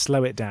 you could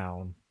slow it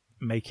down,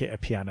 make it a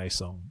piano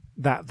song.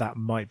 That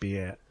might be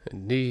it. I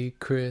need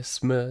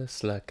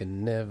Christmas like I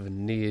never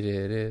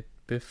needed it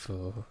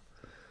before.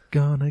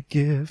 Gonna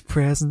give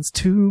presents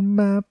to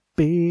my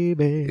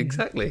baby.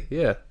 Exactly,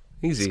 yeah.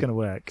 Easy. It's gonna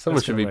work.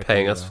 Someone should be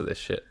paying us for this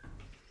shit.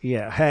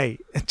 Yeah, hey,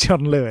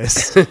 John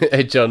Lewis.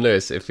 Hey, John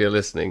Lewis, if you're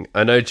listening.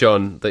 I know,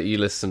 John, that you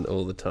listen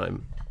all the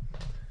time.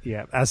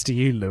 Yeah, as do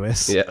you,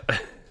 Lewis. Yeah.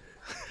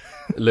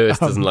 Lewis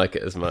doesn't like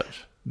it as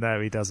much. No,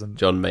 he doesn't.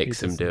 John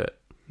makes him do it.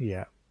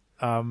 Yeah.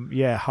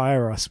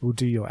 Hire us. We'll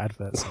do your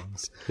advert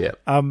songs. Yeah.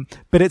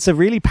 But it's a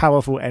really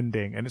powerful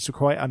ending, and it's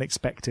quite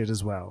unexpected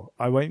as well.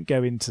 I won't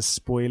go into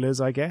spoilers,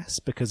 I guess,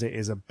 because it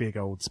is a big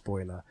old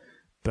spoiler.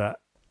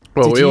 But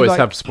well, we always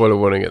have spoiler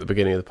warning at the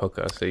beginning of the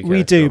podcast. So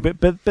we do,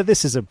 but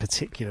this is a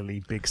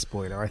particularly big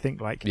spoiler. I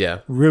think,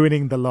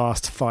 ruining the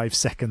last 5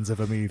 seconds of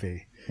a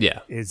movie. Yeah,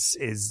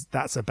 is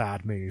that's a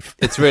bad move.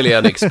 It's really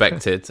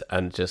unexpected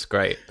and just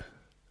great.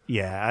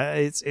 Yeah,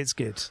 it's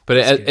good. But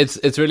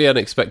it's really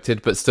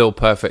unexpected, but still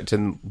perfect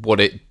in what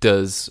it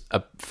does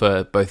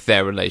for both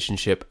their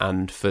relationship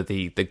and for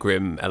the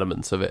grim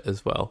elements of it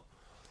as well.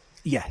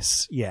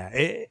 Yes, yeah,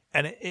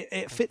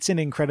 it fits in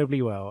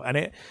incredibly well,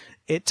 and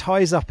it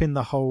ties up in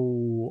the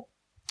whole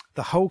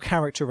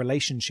character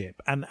relationship,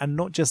 and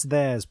not just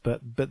theirs,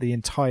 but the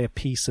entire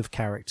piece of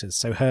characters.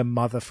 So her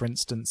mother, for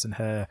instance, and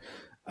her.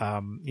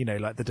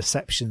 Like the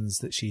deceptions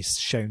that she's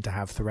shown to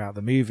have throughout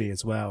the movie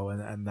as well,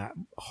 and that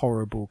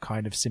horrible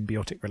kind of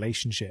symbiotic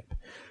relationship.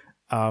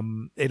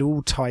 It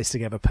all ties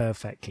together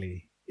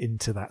perfectly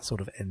into that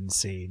sort of end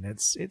scene.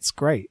 It's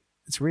great.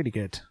 It's really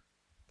good.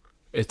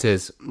 It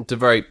is. It's a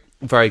very,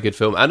 very good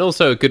film, and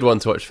also a good one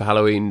to watch for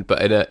Halloween,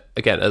 but in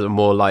a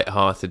more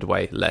light-hearted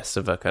way, less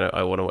of a kind of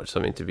I want to watch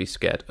something to be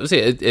scared. Obviously,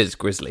 it is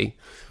grisly,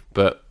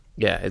 but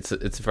yeah, it's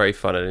very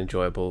fun and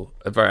enjoyable,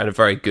 a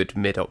very good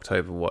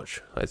mid-October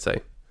watch, I'd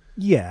say.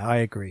 Yeah, I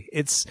agree.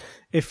 It's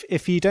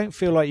if you don't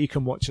feel like you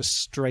can watch a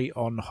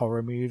straight-on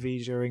horror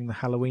movie during the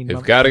Halloween month,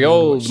 if Gary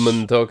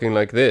Oldman talking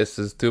like this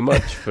is too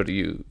much for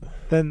you,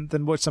 then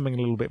watch something a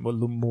little bit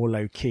more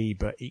low-key,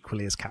 but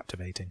equally as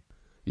captivating.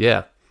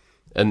 Yeah,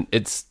 and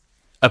it's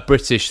a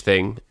British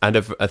thing, and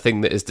a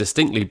thing that is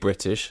distinctly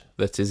British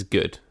that is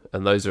good,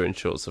 and those are in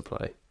short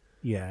supply.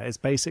 Yeah, it's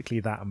basically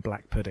that and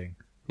black pudding.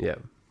 Yeah,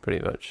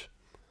 pretty much.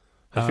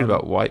 How do you feel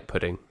about white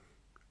pudding?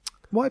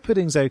 White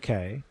pudding's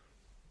okay.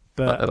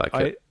 But I like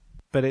it.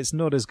 But it's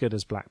not as good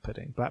as black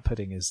pudding. Black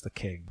pudding is the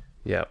king.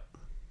 Yeah,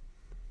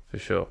 for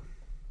sure.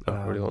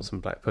 I really want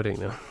some black pudding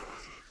now.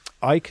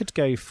 I could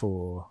go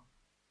for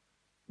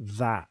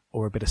that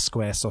or a bit of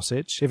square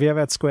sausage. Have you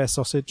ever had square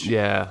sausage?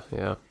 Yeah.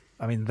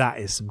 I mean, that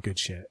is some good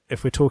shit.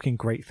 If we're talking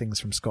great things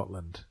from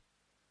Scotland,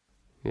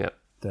 yeah,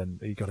 then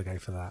you got to go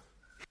for that.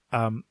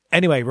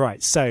 Anyway,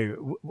 right.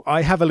 So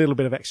I have a little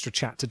bit of extra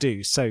chat to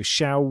do. So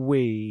shall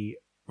we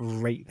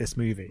rate this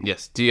movie?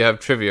 Yes. Do you have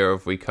trivia, or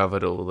have we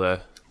covered all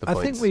the I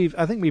points.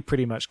 think we've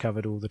pretty much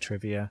covered all the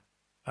trivia.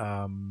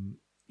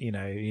 You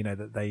know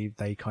that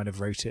they kind of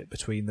wrote it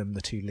between them,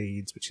 the two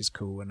leads, which is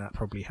cool, and that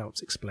probably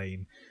helps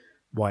explain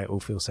why it all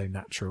feels so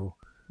natural.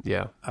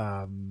 Yeah.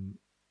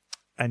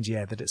 And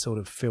yeah, that it's sort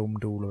of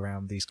filmed all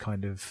around these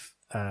kind of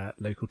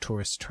local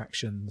tourist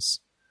attractions.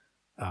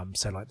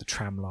 So like the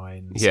tram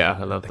lines, Yeah,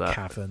 and I love the that.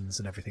 caverns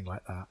and everything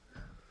like that.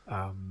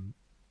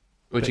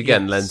 Which but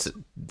again yes. lends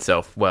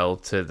itself well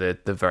to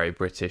the very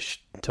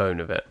British tone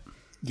of it.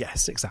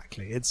 Yes,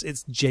 exactly.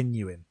 It's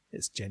genuine.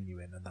 It's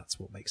genuine, and that's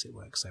what makes it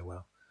work so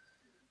well.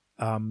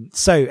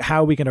 So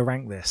how are we going to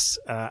rank this?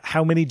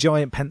 How many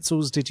giant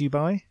pencils did you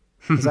buy?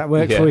 Does that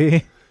work Yeah. for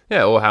you?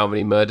 Yeah, or how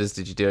many murders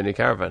did you do on your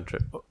caravan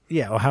trip?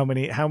 Yeah, or how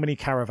many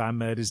caravan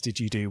murders did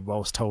you do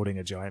whilst holding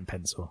a giant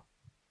pencil?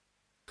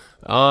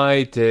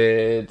 I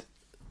did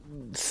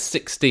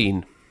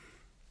 16.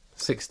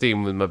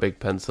 16 with my big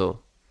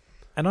pencil.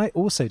 And I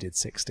also did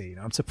 16.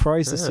 I'm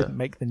surprised this Yeah. didn't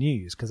make the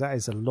news, because that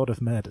is a lot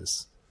of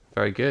murders.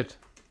 Very good.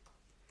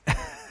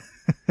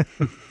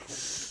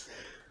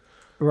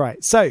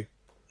 Right, so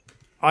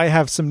I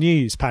have some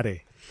news,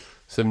 Paddy.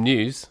 Some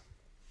news.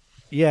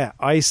 Yeah,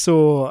 I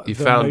saw You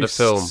the found most-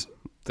 a film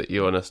that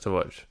you want us to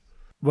watch.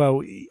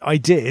 Well, I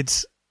did.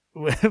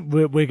 We're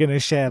going to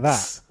share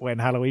that when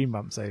Halloween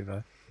month's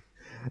over,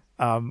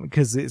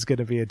 because it's going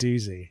to be a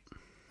doozy.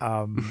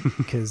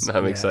 Because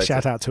I'm excited.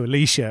 shout out to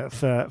Alicia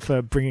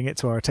for bringing it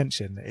to our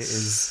attention.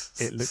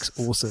 It looks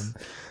awesome.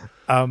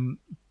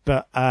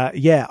 But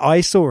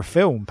I saw a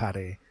film,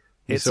 Paddy.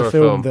 You It's saw a a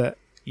film film. that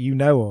you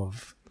know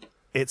of.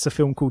 It's a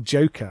film called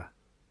Joker.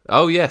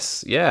 Oh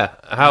yes, yeah.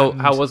 How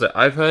was it?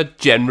 I've heard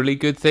generally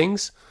good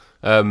things,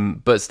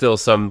 but still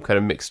some kind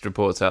of mixed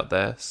reports out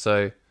there.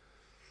 So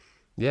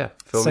yeah,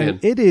 fill me So in.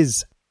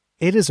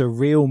 it is a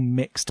real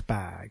mixed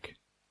bag,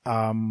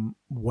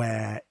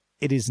 where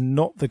it is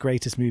not the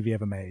greatest movie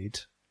ever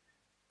made.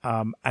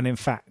 And in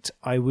fact,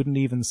 I wouldn't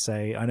even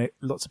say, I know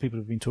lots of people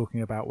have been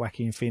talking about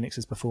Joaquin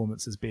Phoenix's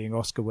performance as being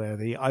Oscar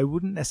worthy. I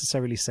wouldn't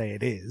necessarily say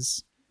it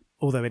is,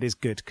 although it is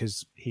good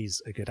because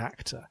he's a good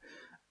actor.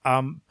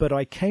 But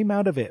I came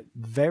out of it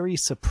very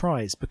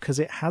surprised because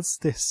it has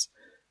this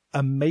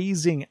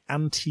amazing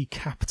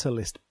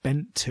anti-capitalist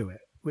bent to it,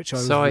 which I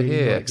was So I really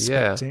hear, not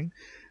yeah. expecting.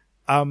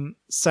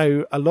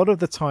 So a lot of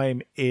the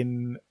time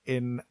in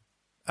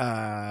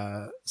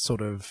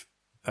sort of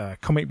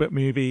comic book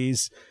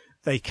movies,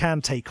 they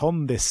can take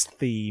on this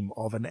theme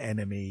of an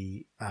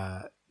enemy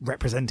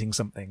representing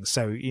something.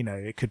 So, you know,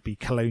 it could be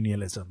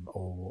colonialism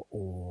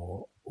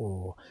or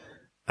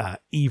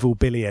evil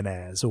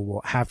billionaires or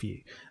what have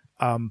you.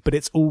 But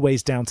it's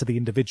always down to the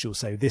individual.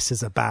 So this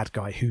is a bad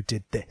guy who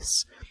did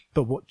this.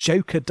 But what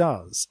Joker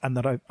does, and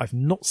that I've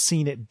not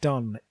seen it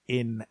done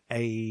in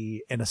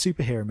a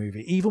superhero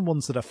movie, even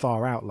ones that are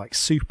far out like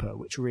Super,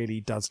 which really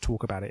does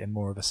talk about it in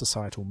more of a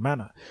societal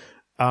manner.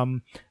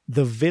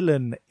 The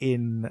villain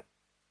in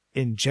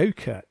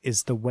Joker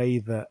is the way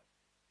that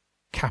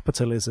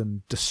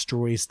capitalism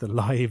destroys the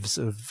lives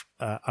of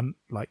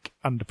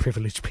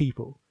underprivileged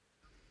people.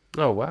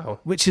 Oh wow.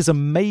 Which is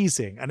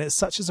amazing, and it's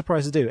such a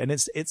surprise to do. And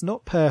it's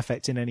not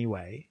perfect in any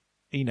way,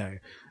 you know.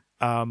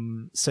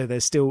 So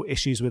there's still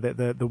issues with it.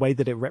 The way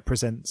that it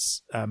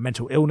represents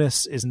mental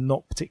illness is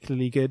not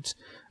particularly good.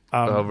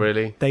 Oh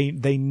really?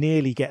 They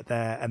nearly get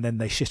there, and then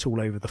they shit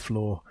all over the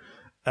floor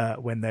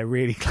when they're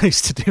really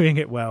close to doing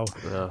it well.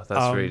 Oh,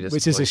 that's really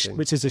which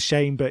disappointing. is a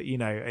shame. But you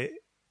know,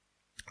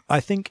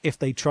 I think if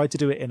they tried to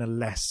do it in a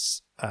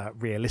less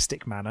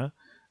realistic manner,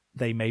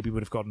 they maybe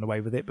would have gotten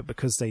away with it. But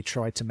because they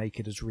tried to make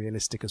it as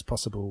realistic as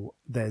possible,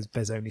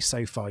 there's only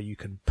so far you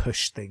can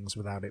push things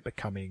without it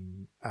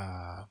becoming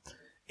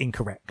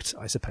incorrect,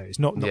 I suppose.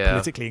 Not Yeah.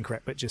 politically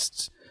incorrect, but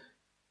just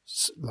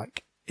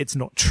like it's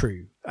not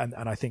true. And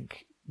I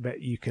think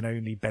that you can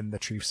only bend the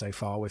truth so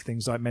far with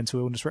things like mental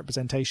illness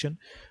representation.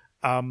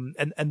 And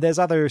there's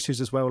other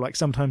issues as well. Like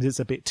sometimes it's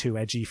a bit too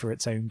edgy for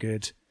its own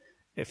good.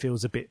 It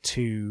feels a bit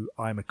too,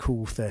 I'm a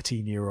cool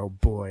 13-year-old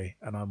boy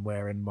and I'm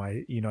wearing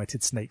my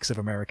United Snakes of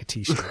America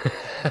t-shirt.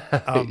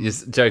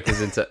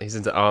 Joker's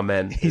into our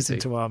men. He's is he?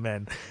 into our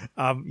men.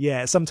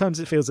 Yeah, sometimes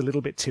it feels a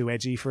little bit too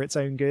edgy for its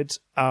own good.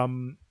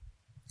 And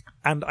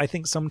I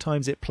think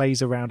sometimes it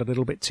plays around a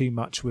little bit too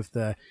much with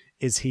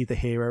is he the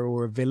hero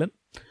or a villain?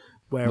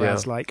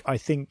 Whereas, I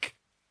think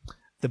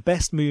the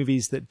best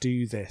movies that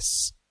do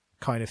this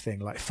kind of thing,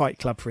 like Fight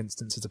Club, for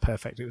instance, is a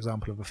perfect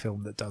example of a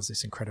film that does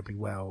this incredibly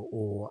well,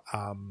 or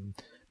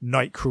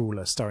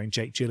Nightcrawler starring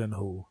Jake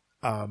Gyllenhaal.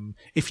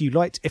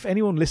 If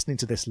anyone listening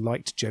to this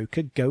liked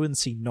Joker, go and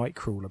see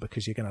Nightcrawler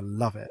because you're going to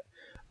love it.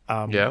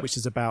 Which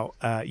is about,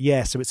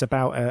 so it's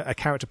about a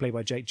character played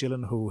by Jake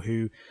Gyllenhaal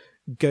who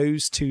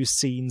goes to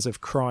scenes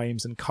of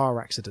crimes and car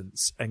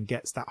accidents and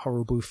gets that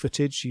horrible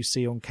footage you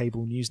see on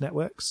cable news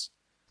networks,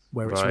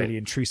 where it's Right. really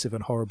intrusive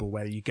and horrible,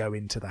 where you go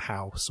into the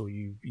house or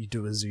you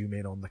do a zoom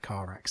in on the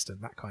car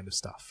accident, that kind of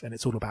stuff. And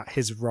it's all about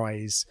his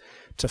rise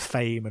to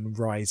fame and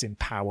rise in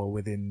power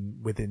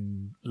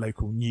within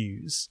local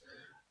news,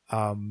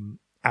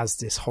 as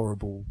this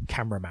horrible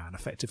cameraman,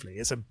 effectively.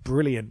 It's a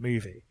brilliant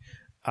movie.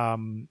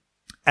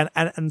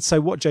 And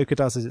so what Joker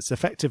does is it's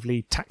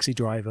effectively Taxi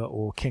Driver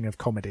or King of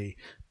Comedy,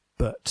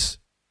 but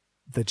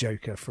the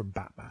Joker from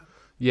Batman.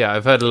 Yeah,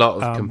 I've heard a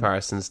lot of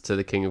comparisons to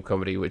The King of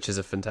Comedy, which is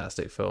a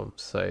fantastic film.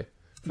 So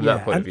from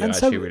that point of view, I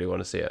actually really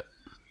want to see it.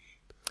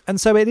 And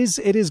so it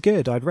is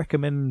good. I'd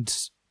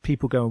recommend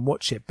people go and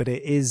watch it, but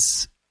it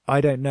is,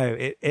 I don't know,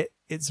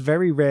 it's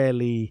very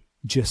rarely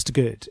just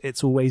good.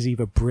 It's always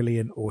either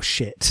brilliant or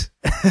shit.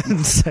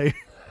 And so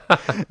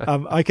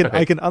I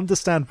can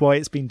understand why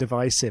it's been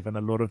divisive, and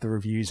a lot of the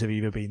reviews have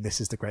either been this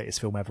is the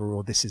greatest film ever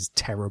or this is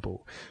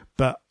terrible.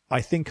 But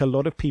I think a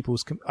lot of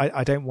people's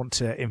I don't want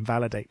to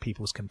invalidate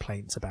people's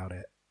complaints about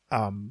it,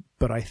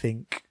 but I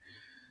think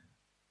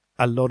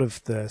a lot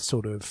of the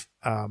sort of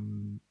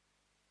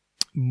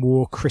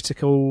more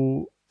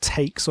critical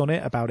takes on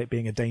it about it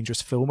being a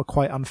dangerous film are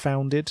quite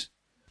unfounded.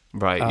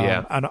 Right,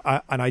 yeah.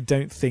 And I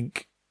don't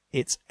think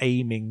it's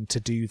aiming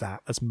to do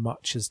that as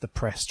much as the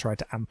press tried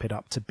to amp it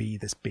up to be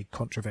this big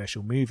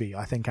controversial movie.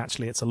 I think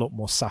actually it's a lot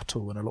more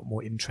subtle and a lot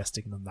more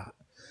interesting than that,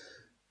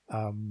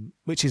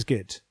 which is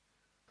good.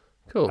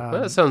 Cool.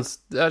 That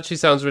actually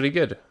sounds really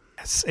good.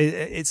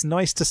 It's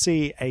nice to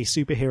see a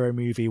superhero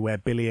movie where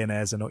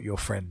billionaires are not your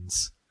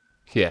friends.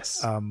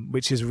 Yes.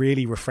 Which is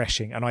really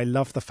refreshing. And I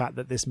love the fact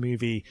that this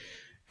movie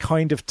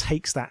kind of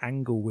takes that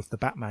angle with the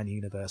Batman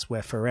universe,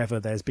 where forever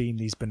there's been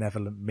these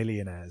benevolent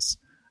millionaires.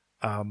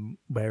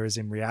 Whereas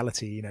in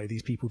reality, you know,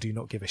 these people do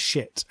not give a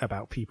shit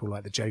about people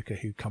like the Joker,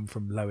 who come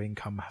from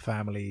low-income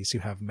families, who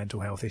have mental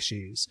health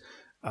issues,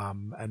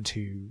 and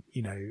who,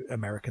 you know,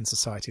 American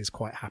society is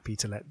quite happy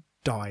to let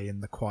die in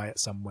the quiet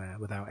somewhere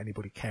without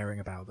anybody caring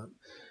about them.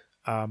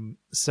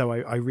 So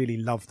I really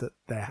love that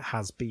there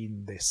has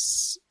been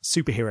this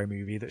superhero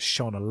movie that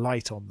shone a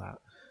light on that,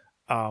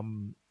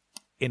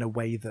 in a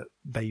way that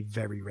they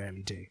very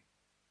rarely do.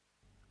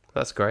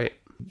 That's great.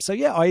 So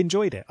yeah, I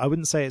enjoyed it. I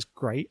wouldn't say it's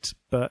great,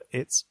 but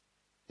it's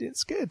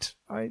good.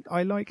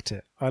 I liked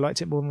it. I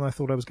liked it more than I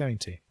thought I was going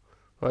to.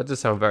 Well, it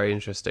does sound very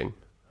interesting.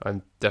 I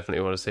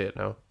definitely want to see it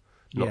now.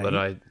 Not that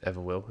I ever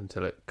will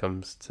until it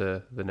comes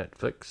to the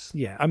Netflix.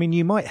 Yeah, I mean,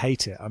 you might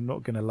hate it. I'm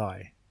not going to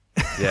lie.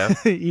 Yeah.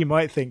 You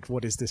might think,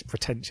 what is this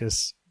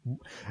pretentious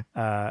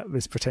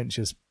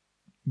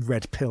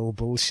red pill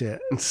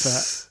bullshit?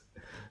 But,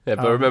 yeah,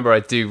 but remember, I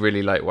do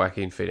really like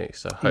Joaquin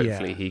Phoenix, so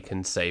hopefully he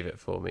can save it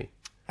for me.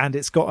 And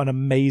it's got an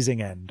amazing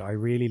end. I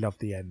really love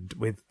the end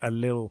with a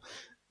little...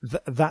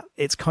 that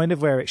it's kind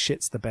of where it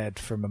shits the bed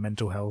from a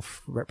mental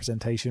health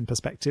representation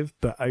perspective,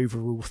 but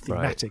overall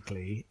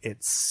thematically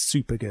it's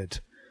super good.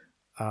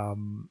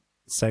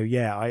 So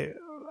yeah,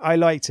 I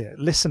liked it.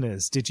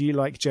 Listeners, did you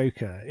like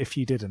Joker? If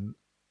you didn't,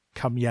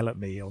 come yell at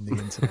me on the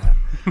internet.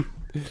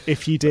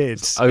 If you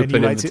did,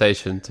 open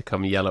invitation to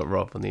come yell at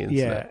Rob on the internet.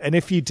 Yeah, and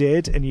if you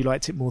did and you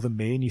liked it more than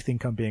me and you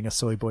think I'm being a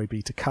soy boy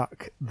beta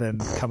cuck, then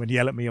come and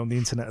yell at me on the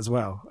internet as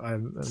well.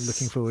 I'm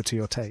looking forward to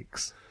your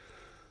takes.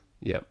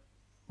 Yep.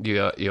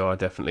 You are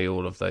definitely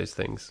all of those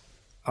things.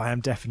 I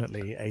am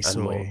definitely a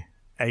soy,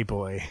 a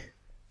boy,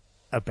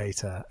 a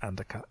beta, and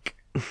a cuck.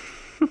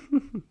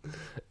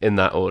 In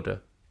that order.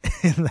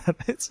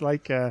 It's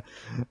like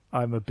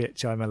I'm a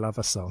bitch, I'm a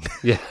lover song.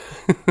 Yeah.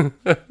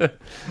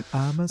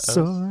 I'm a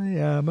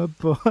soy, I'm a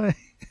boy.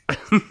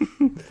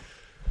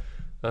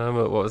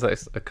 What was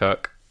that? A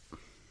cuck.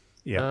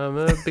 Yeah. I'm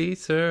a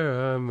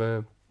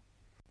beater,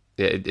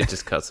 Yeah, it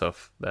just cuts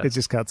off there. It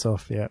just cuts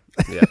off, yeah.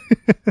 Yeah.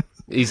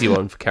 Easy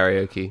one for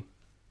karaoke.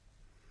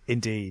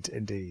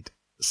 Indeed.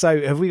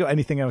 So, have we got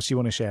anything else you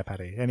want to share,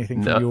 Paddy?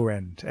 Anything from your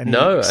end? Any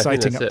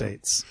exciting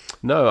updates?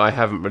 No, I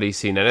haven't really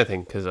seen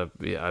anything because I've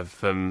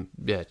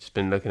just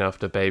been looking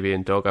after baby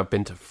and dog. I've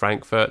been to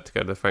Frankfurt to go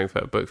to the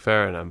Frankfurt Book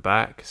Fair, and I'm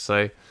back.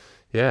 So,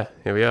 yeah,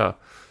 here we are.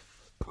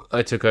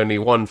 I took only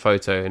one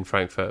photo in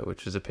Frankfurt,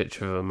 which was a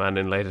picture of a man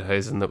in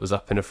lederhosen that was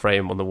up in a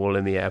frame on the wall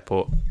in the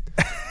airport.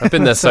 I've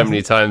been there so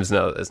many times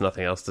now that there's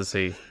nothing else to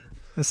see.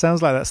 It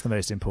sounds like that's the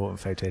most important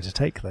photo to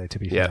take, though, to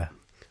be fair.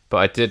 But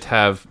I did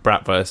have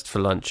bratwurst for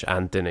lunch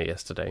and dinner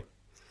yesterday.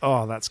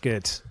 Oh, that's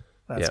good.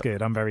 That's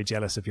good. I'm very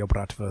jealous of your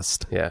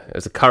bratwurst. Yeah, it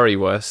was a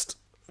currywurst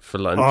for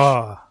lunch.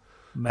 Oh,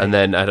 mate. And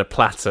then I had a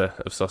platter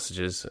of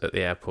sausages at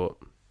the airport.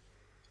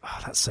 Oh,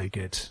 that's so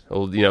good.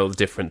 All the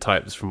different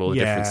types from all the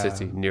different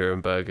cities.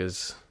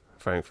 Nurembergers,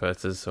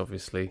 Frankfurters,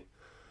 obviously.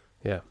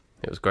 Yeah,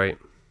 it was great.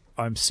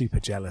 I'm super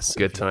jealous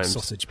Good of your times.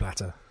 sausage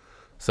platter.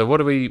 So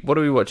what are we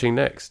watching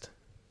next?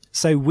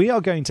 So we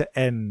are going to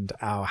end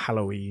our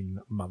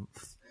Halloween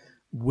month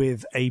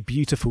with a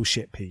beautiful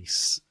shit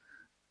piece.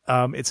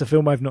 It's a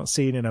film I've not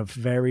seen in a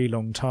very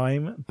long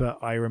time, but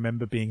I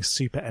remember being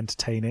super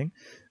entertaining.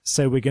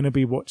 So we're going to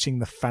be watching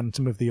The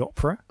Phantom of the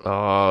Opera.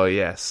 Oh,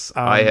 yes.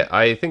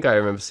 I think I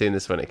remember seeing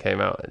this when it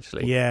came out,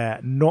 actually. Yeah,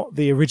 not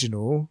the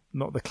original,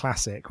 not the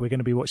classic. We're going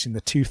to be watching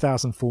the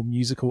 2004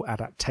 musical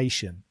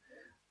adaptation.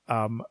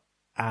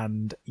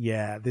 And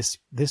yeah, this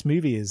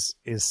movie is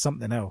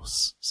something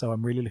else. So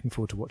I'm really looking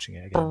forward to watching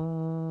it again.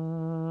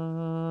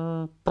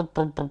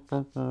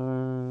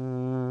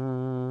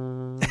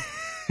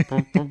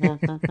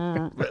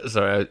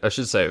 Sorry, I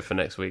should say it for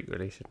next week,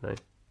 really,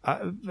 shouldn't I?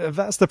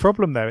 That's the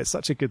problem, though. It's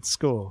such a good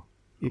score.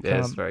 Yeah,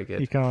 it's very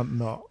good. You can't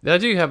not. I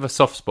do have a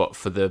soft spot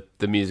for the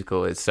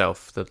musical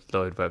itself, the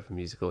Lloyd Webber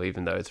musical,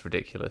 even though it's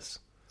ridiculous.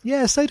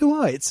 Yeah, so do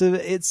I.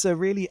 It's a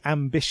really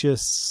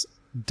ambitious,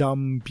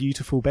 dumb,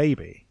 beautiful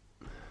baby.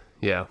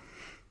 Yeah.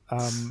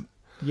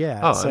 Yeah.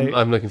 Oh, so,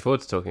 I'm looking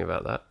forward to talking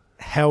about that.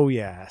 hell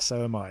yeah,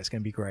 so am I. It's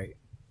going to be great.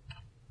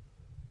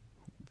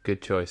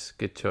 Good choice.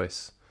 Good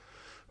choice.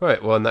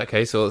 Right. Well, in that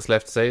case, all that's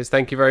left to say is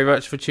thank you very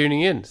much for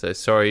tuning in. So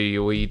sorry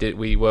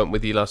we weren't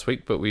with you last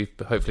week, but we've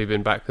hopefully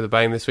been back with a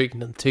bang this week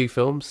and done 2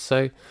 films.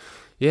 So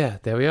yeah,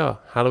 there we are.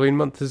 Halloween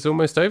month is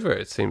almost over.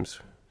 It seems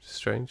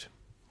strange.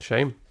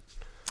 Shame.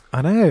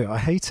 I know. I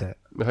hate it.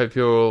 I hope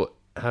you're all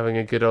having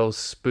a good old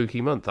spooky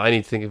month. I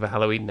need to think of a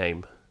Halloween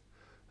name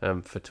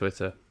for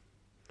Twitter.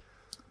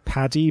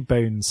 Paddy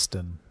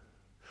Boneston.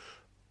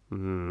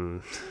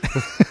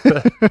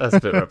 That's a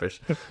bit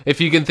rubbish. If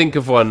you can think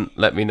of one,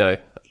 let me know.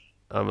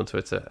 I'm on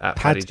Twitter at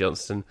Paddy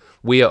Johnston.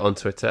 We are on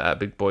Twitter at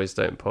Big Boys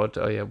Don't Pod.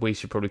 Oh yeah, we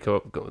should probably come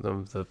up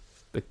with the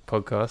big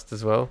podcast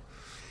as well.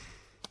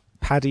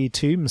 Paddy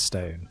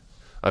Tombstone.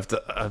 I've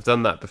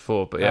done that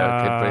before, but yeah,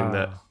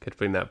 I could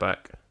bring that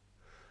back.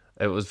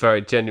 It was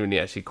very genuinely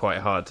actually quite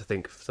hard to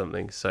think of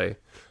something, so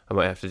I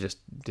might have to just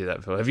do that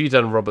before. Have you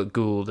done Robert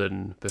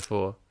Goulden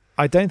before?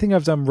 I don't think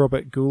I've done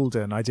Robert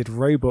Goulden. I did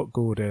Robot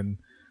Goulden,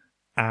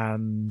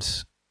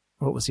 and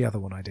what was the other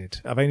one I did?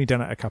 I've only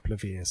done it a couple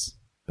of years,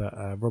 but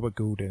Robert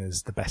Goulden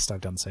is the best I've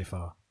done so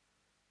far.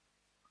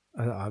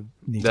 I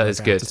need That to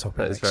is go back good. to top it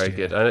That is next very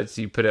year. good. I know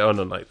you put it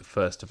on like the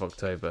 1st of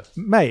October.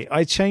 Mate,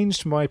 I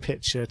changed my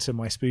picture to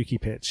my spooky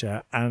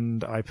picture,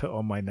 and I put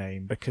on my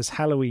name because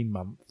Halloween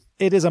month.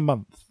 It is a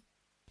month.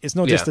 It's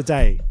not just a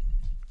day.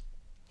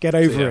 Get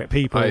over it,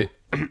 people.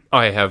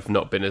 I have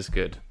not been as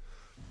good,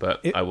 but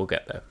I will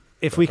get there.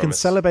 If we can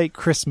celebrate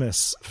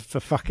Christmas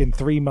for fucking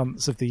 3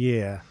 months of the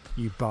year,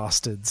 you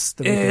bastards.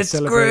 Then we can It's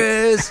celebrate.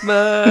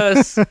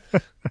 Christmas.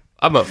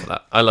 I'm up for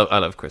that. I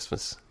love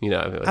Christmas. You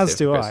know, As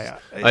do I.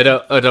 Christmas. I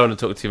don't want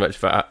to talk too much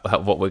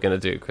about what we're going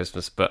to do at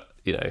Christmas, but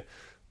you know,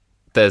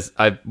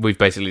 we've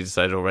basically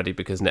decided already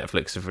because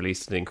Netflix have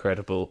released an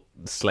incredible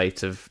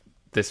slate of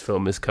this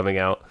film is coming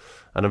out,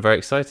 and I'm very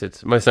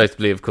excited. Most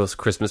notably, of course,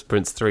 Christmas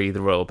Prince 3,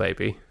 The Royal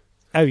Baby.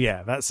 Oh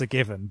yeah, that's a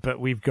given. But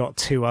we've got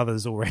 2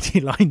 others already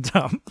lined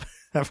up,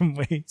 haven't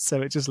we?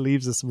 So it just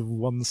leaves us with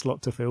 1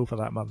 slot to fill for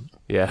that month.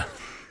 Yeah.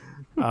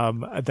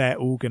 They're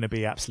all going to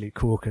be absolute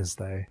corkers,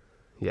 though.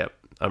 Yep,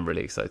 I'm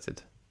really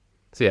excited.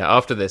 So yeah,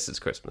 after this, it's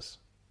Christmas.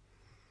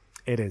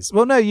 It is.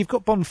 Well, no, you've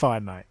got Bonfire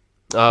Night.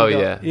 Oh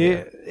Yeah.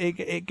 yeah.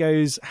 It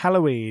goes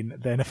Halloween,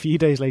 then a few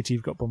days later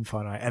you've got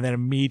Bonfire Night, and then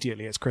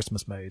immediately it's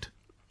Christmas mode.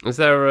 Is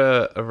there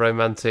a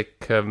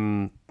romantic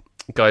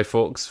Guy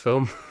Fawkes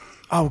film?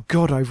 Oh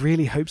God, I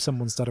really hope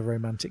someone's done a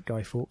romantic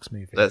Guy Fawkes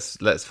movie.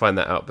 Let's find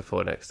that out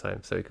before next time,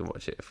 so we can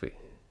watch it if we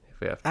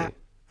have to.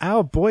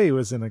 Our boy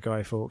was in a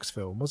Guy Fawkes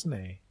film, wasn't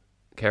he?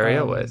 Carrie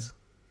Elwes.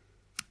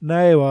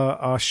 No,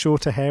 our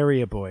shorter,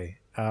 hairier boy,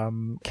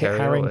 Kit Carrie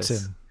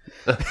Harington.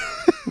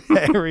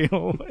 Harry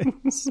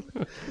always.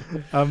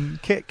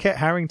 Kit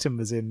Harington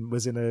was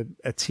in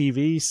a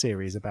TV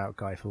series about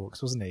Guy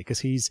Fawkes, wasn't he?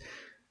 Because he's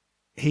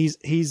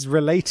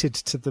related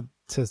to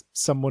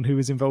someone who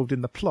was involved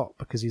in the plot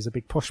because he's a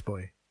big posh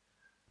boy.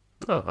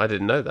 Oh, I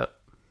didn't know that.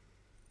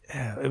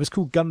 Yeah, it was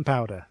called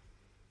Gunpowder.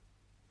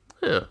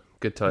 Yeah,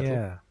 good title.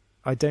 Yeah,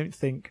 I don't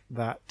think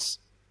that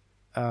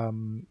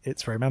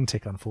it's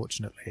romantic,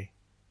 unfortunately,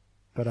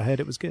 but I heard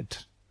it was good.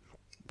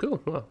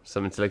 Cool. Well,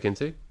 something to look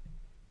into.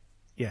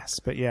 Yes,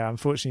 but yeah,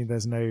 unfortunately,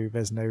 there's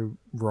no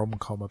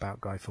rom-com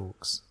about Guy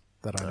Fawkes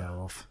that I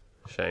know of.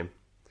 Shame.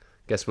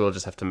 Guess we'll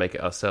just have to make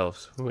it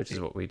ourselves, which is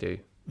what we do.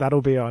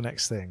 That'll be our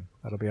next thing.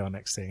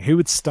 Who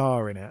would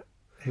star in it?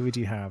 Who would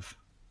you have?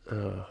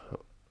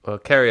 Well,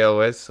 Carrie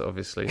Elwes,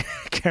 obviously.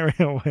 Carrie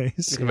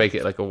Elwes. You can make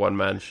it like a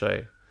one-man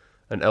show.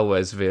 An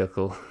Elwes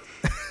vehicle.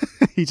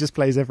 He just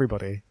plays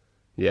everybody.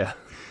 Yeah.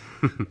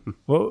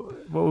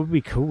 What would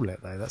we call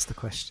it, though? That's the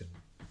question.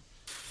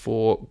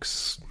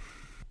 Fawkes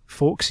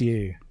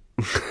You.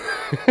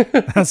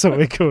 That's what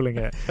we're calling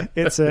it.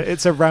 It's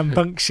a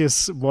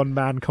rambunctious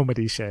one-man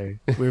comedy show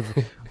with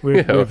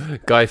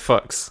Guy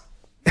Fucks.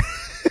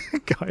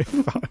 Guy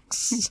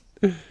Fawkes.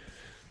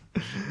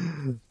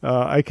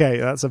 Okay,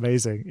 that's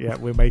amazing. Yeah,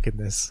 we're making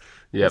this.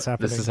 Yep,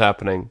 this is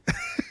happening.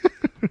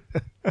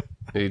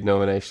 We need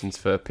nominations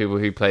for people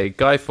who play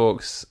Guy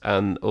Fawkes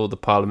and all the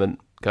Parliament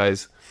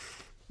guys.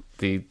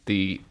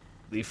 The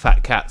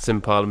fat cats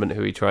in Parliament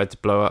who he tried to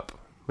blow up.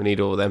 We need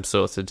all of them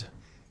sorted.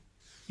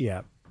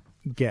 Yeah,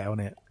 get on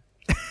it.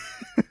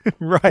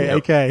 Right, Yep.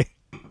 okay.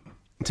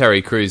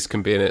 Terry Crews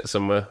can be in it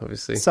somewhere,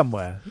 obviously.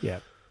 Somewhere, yeah.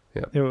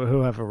 Yeah.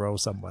 He'll have a role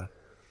somewhere.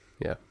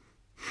 Yeah.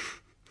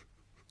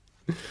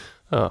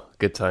 Oh,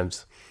 good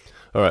times.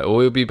 All right, well,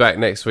 we'll be back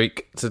next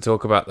week to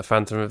talk about The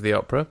Phantom of the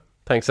Opera.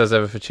 Thanks as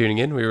ever for tuning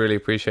in. We really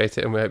appreciate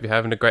it, and we hope you're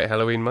having a great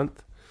Halloween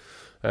month.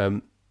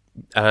 And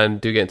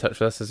do get in touch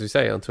with us, as we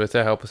say, on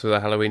Twitter. Help us with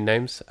our Halloween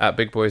names, at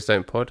Big Boys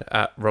Don't Pod,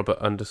 at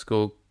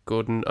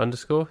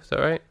Robert_Gordon_. Is that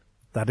right?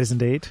 That is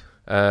indeed.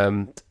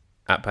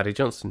 At Paddy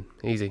Johnston.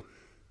 Easy.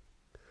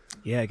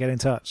 Yeah, get in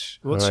touch.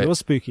 What's All right. your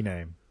spooky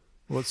name?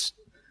 What's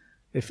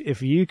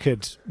if you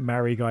could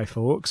marry Guy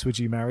Fawkes, would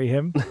you marry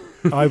him?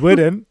 I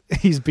wouldn't.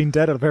 He's been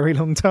dead a very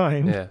long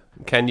time. Yeah.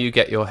 Can you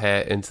get your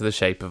hair into the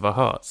shape of a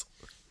heart?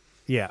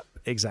 Yeah,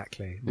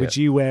 exactly. Would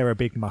you wear a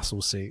big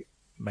muscle suit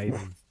made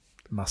of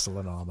muscle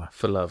and armor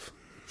For love.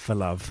 for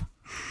love?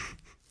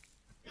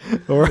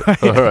 All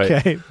right. All right.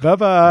 Okay.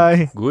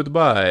 Bye-bye.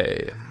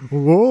 Goodbye.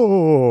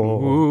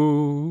 Whoa.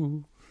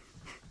 Ooh.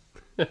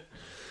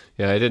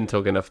 Yeah, I didn't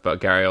talk enough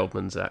about Gary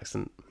Oldman's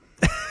accent.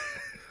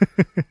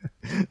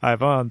 I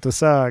want to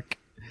suck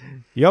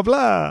your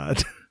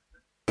blood.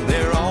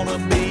 There ought to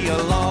be a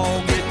law,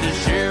 get the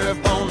sheriff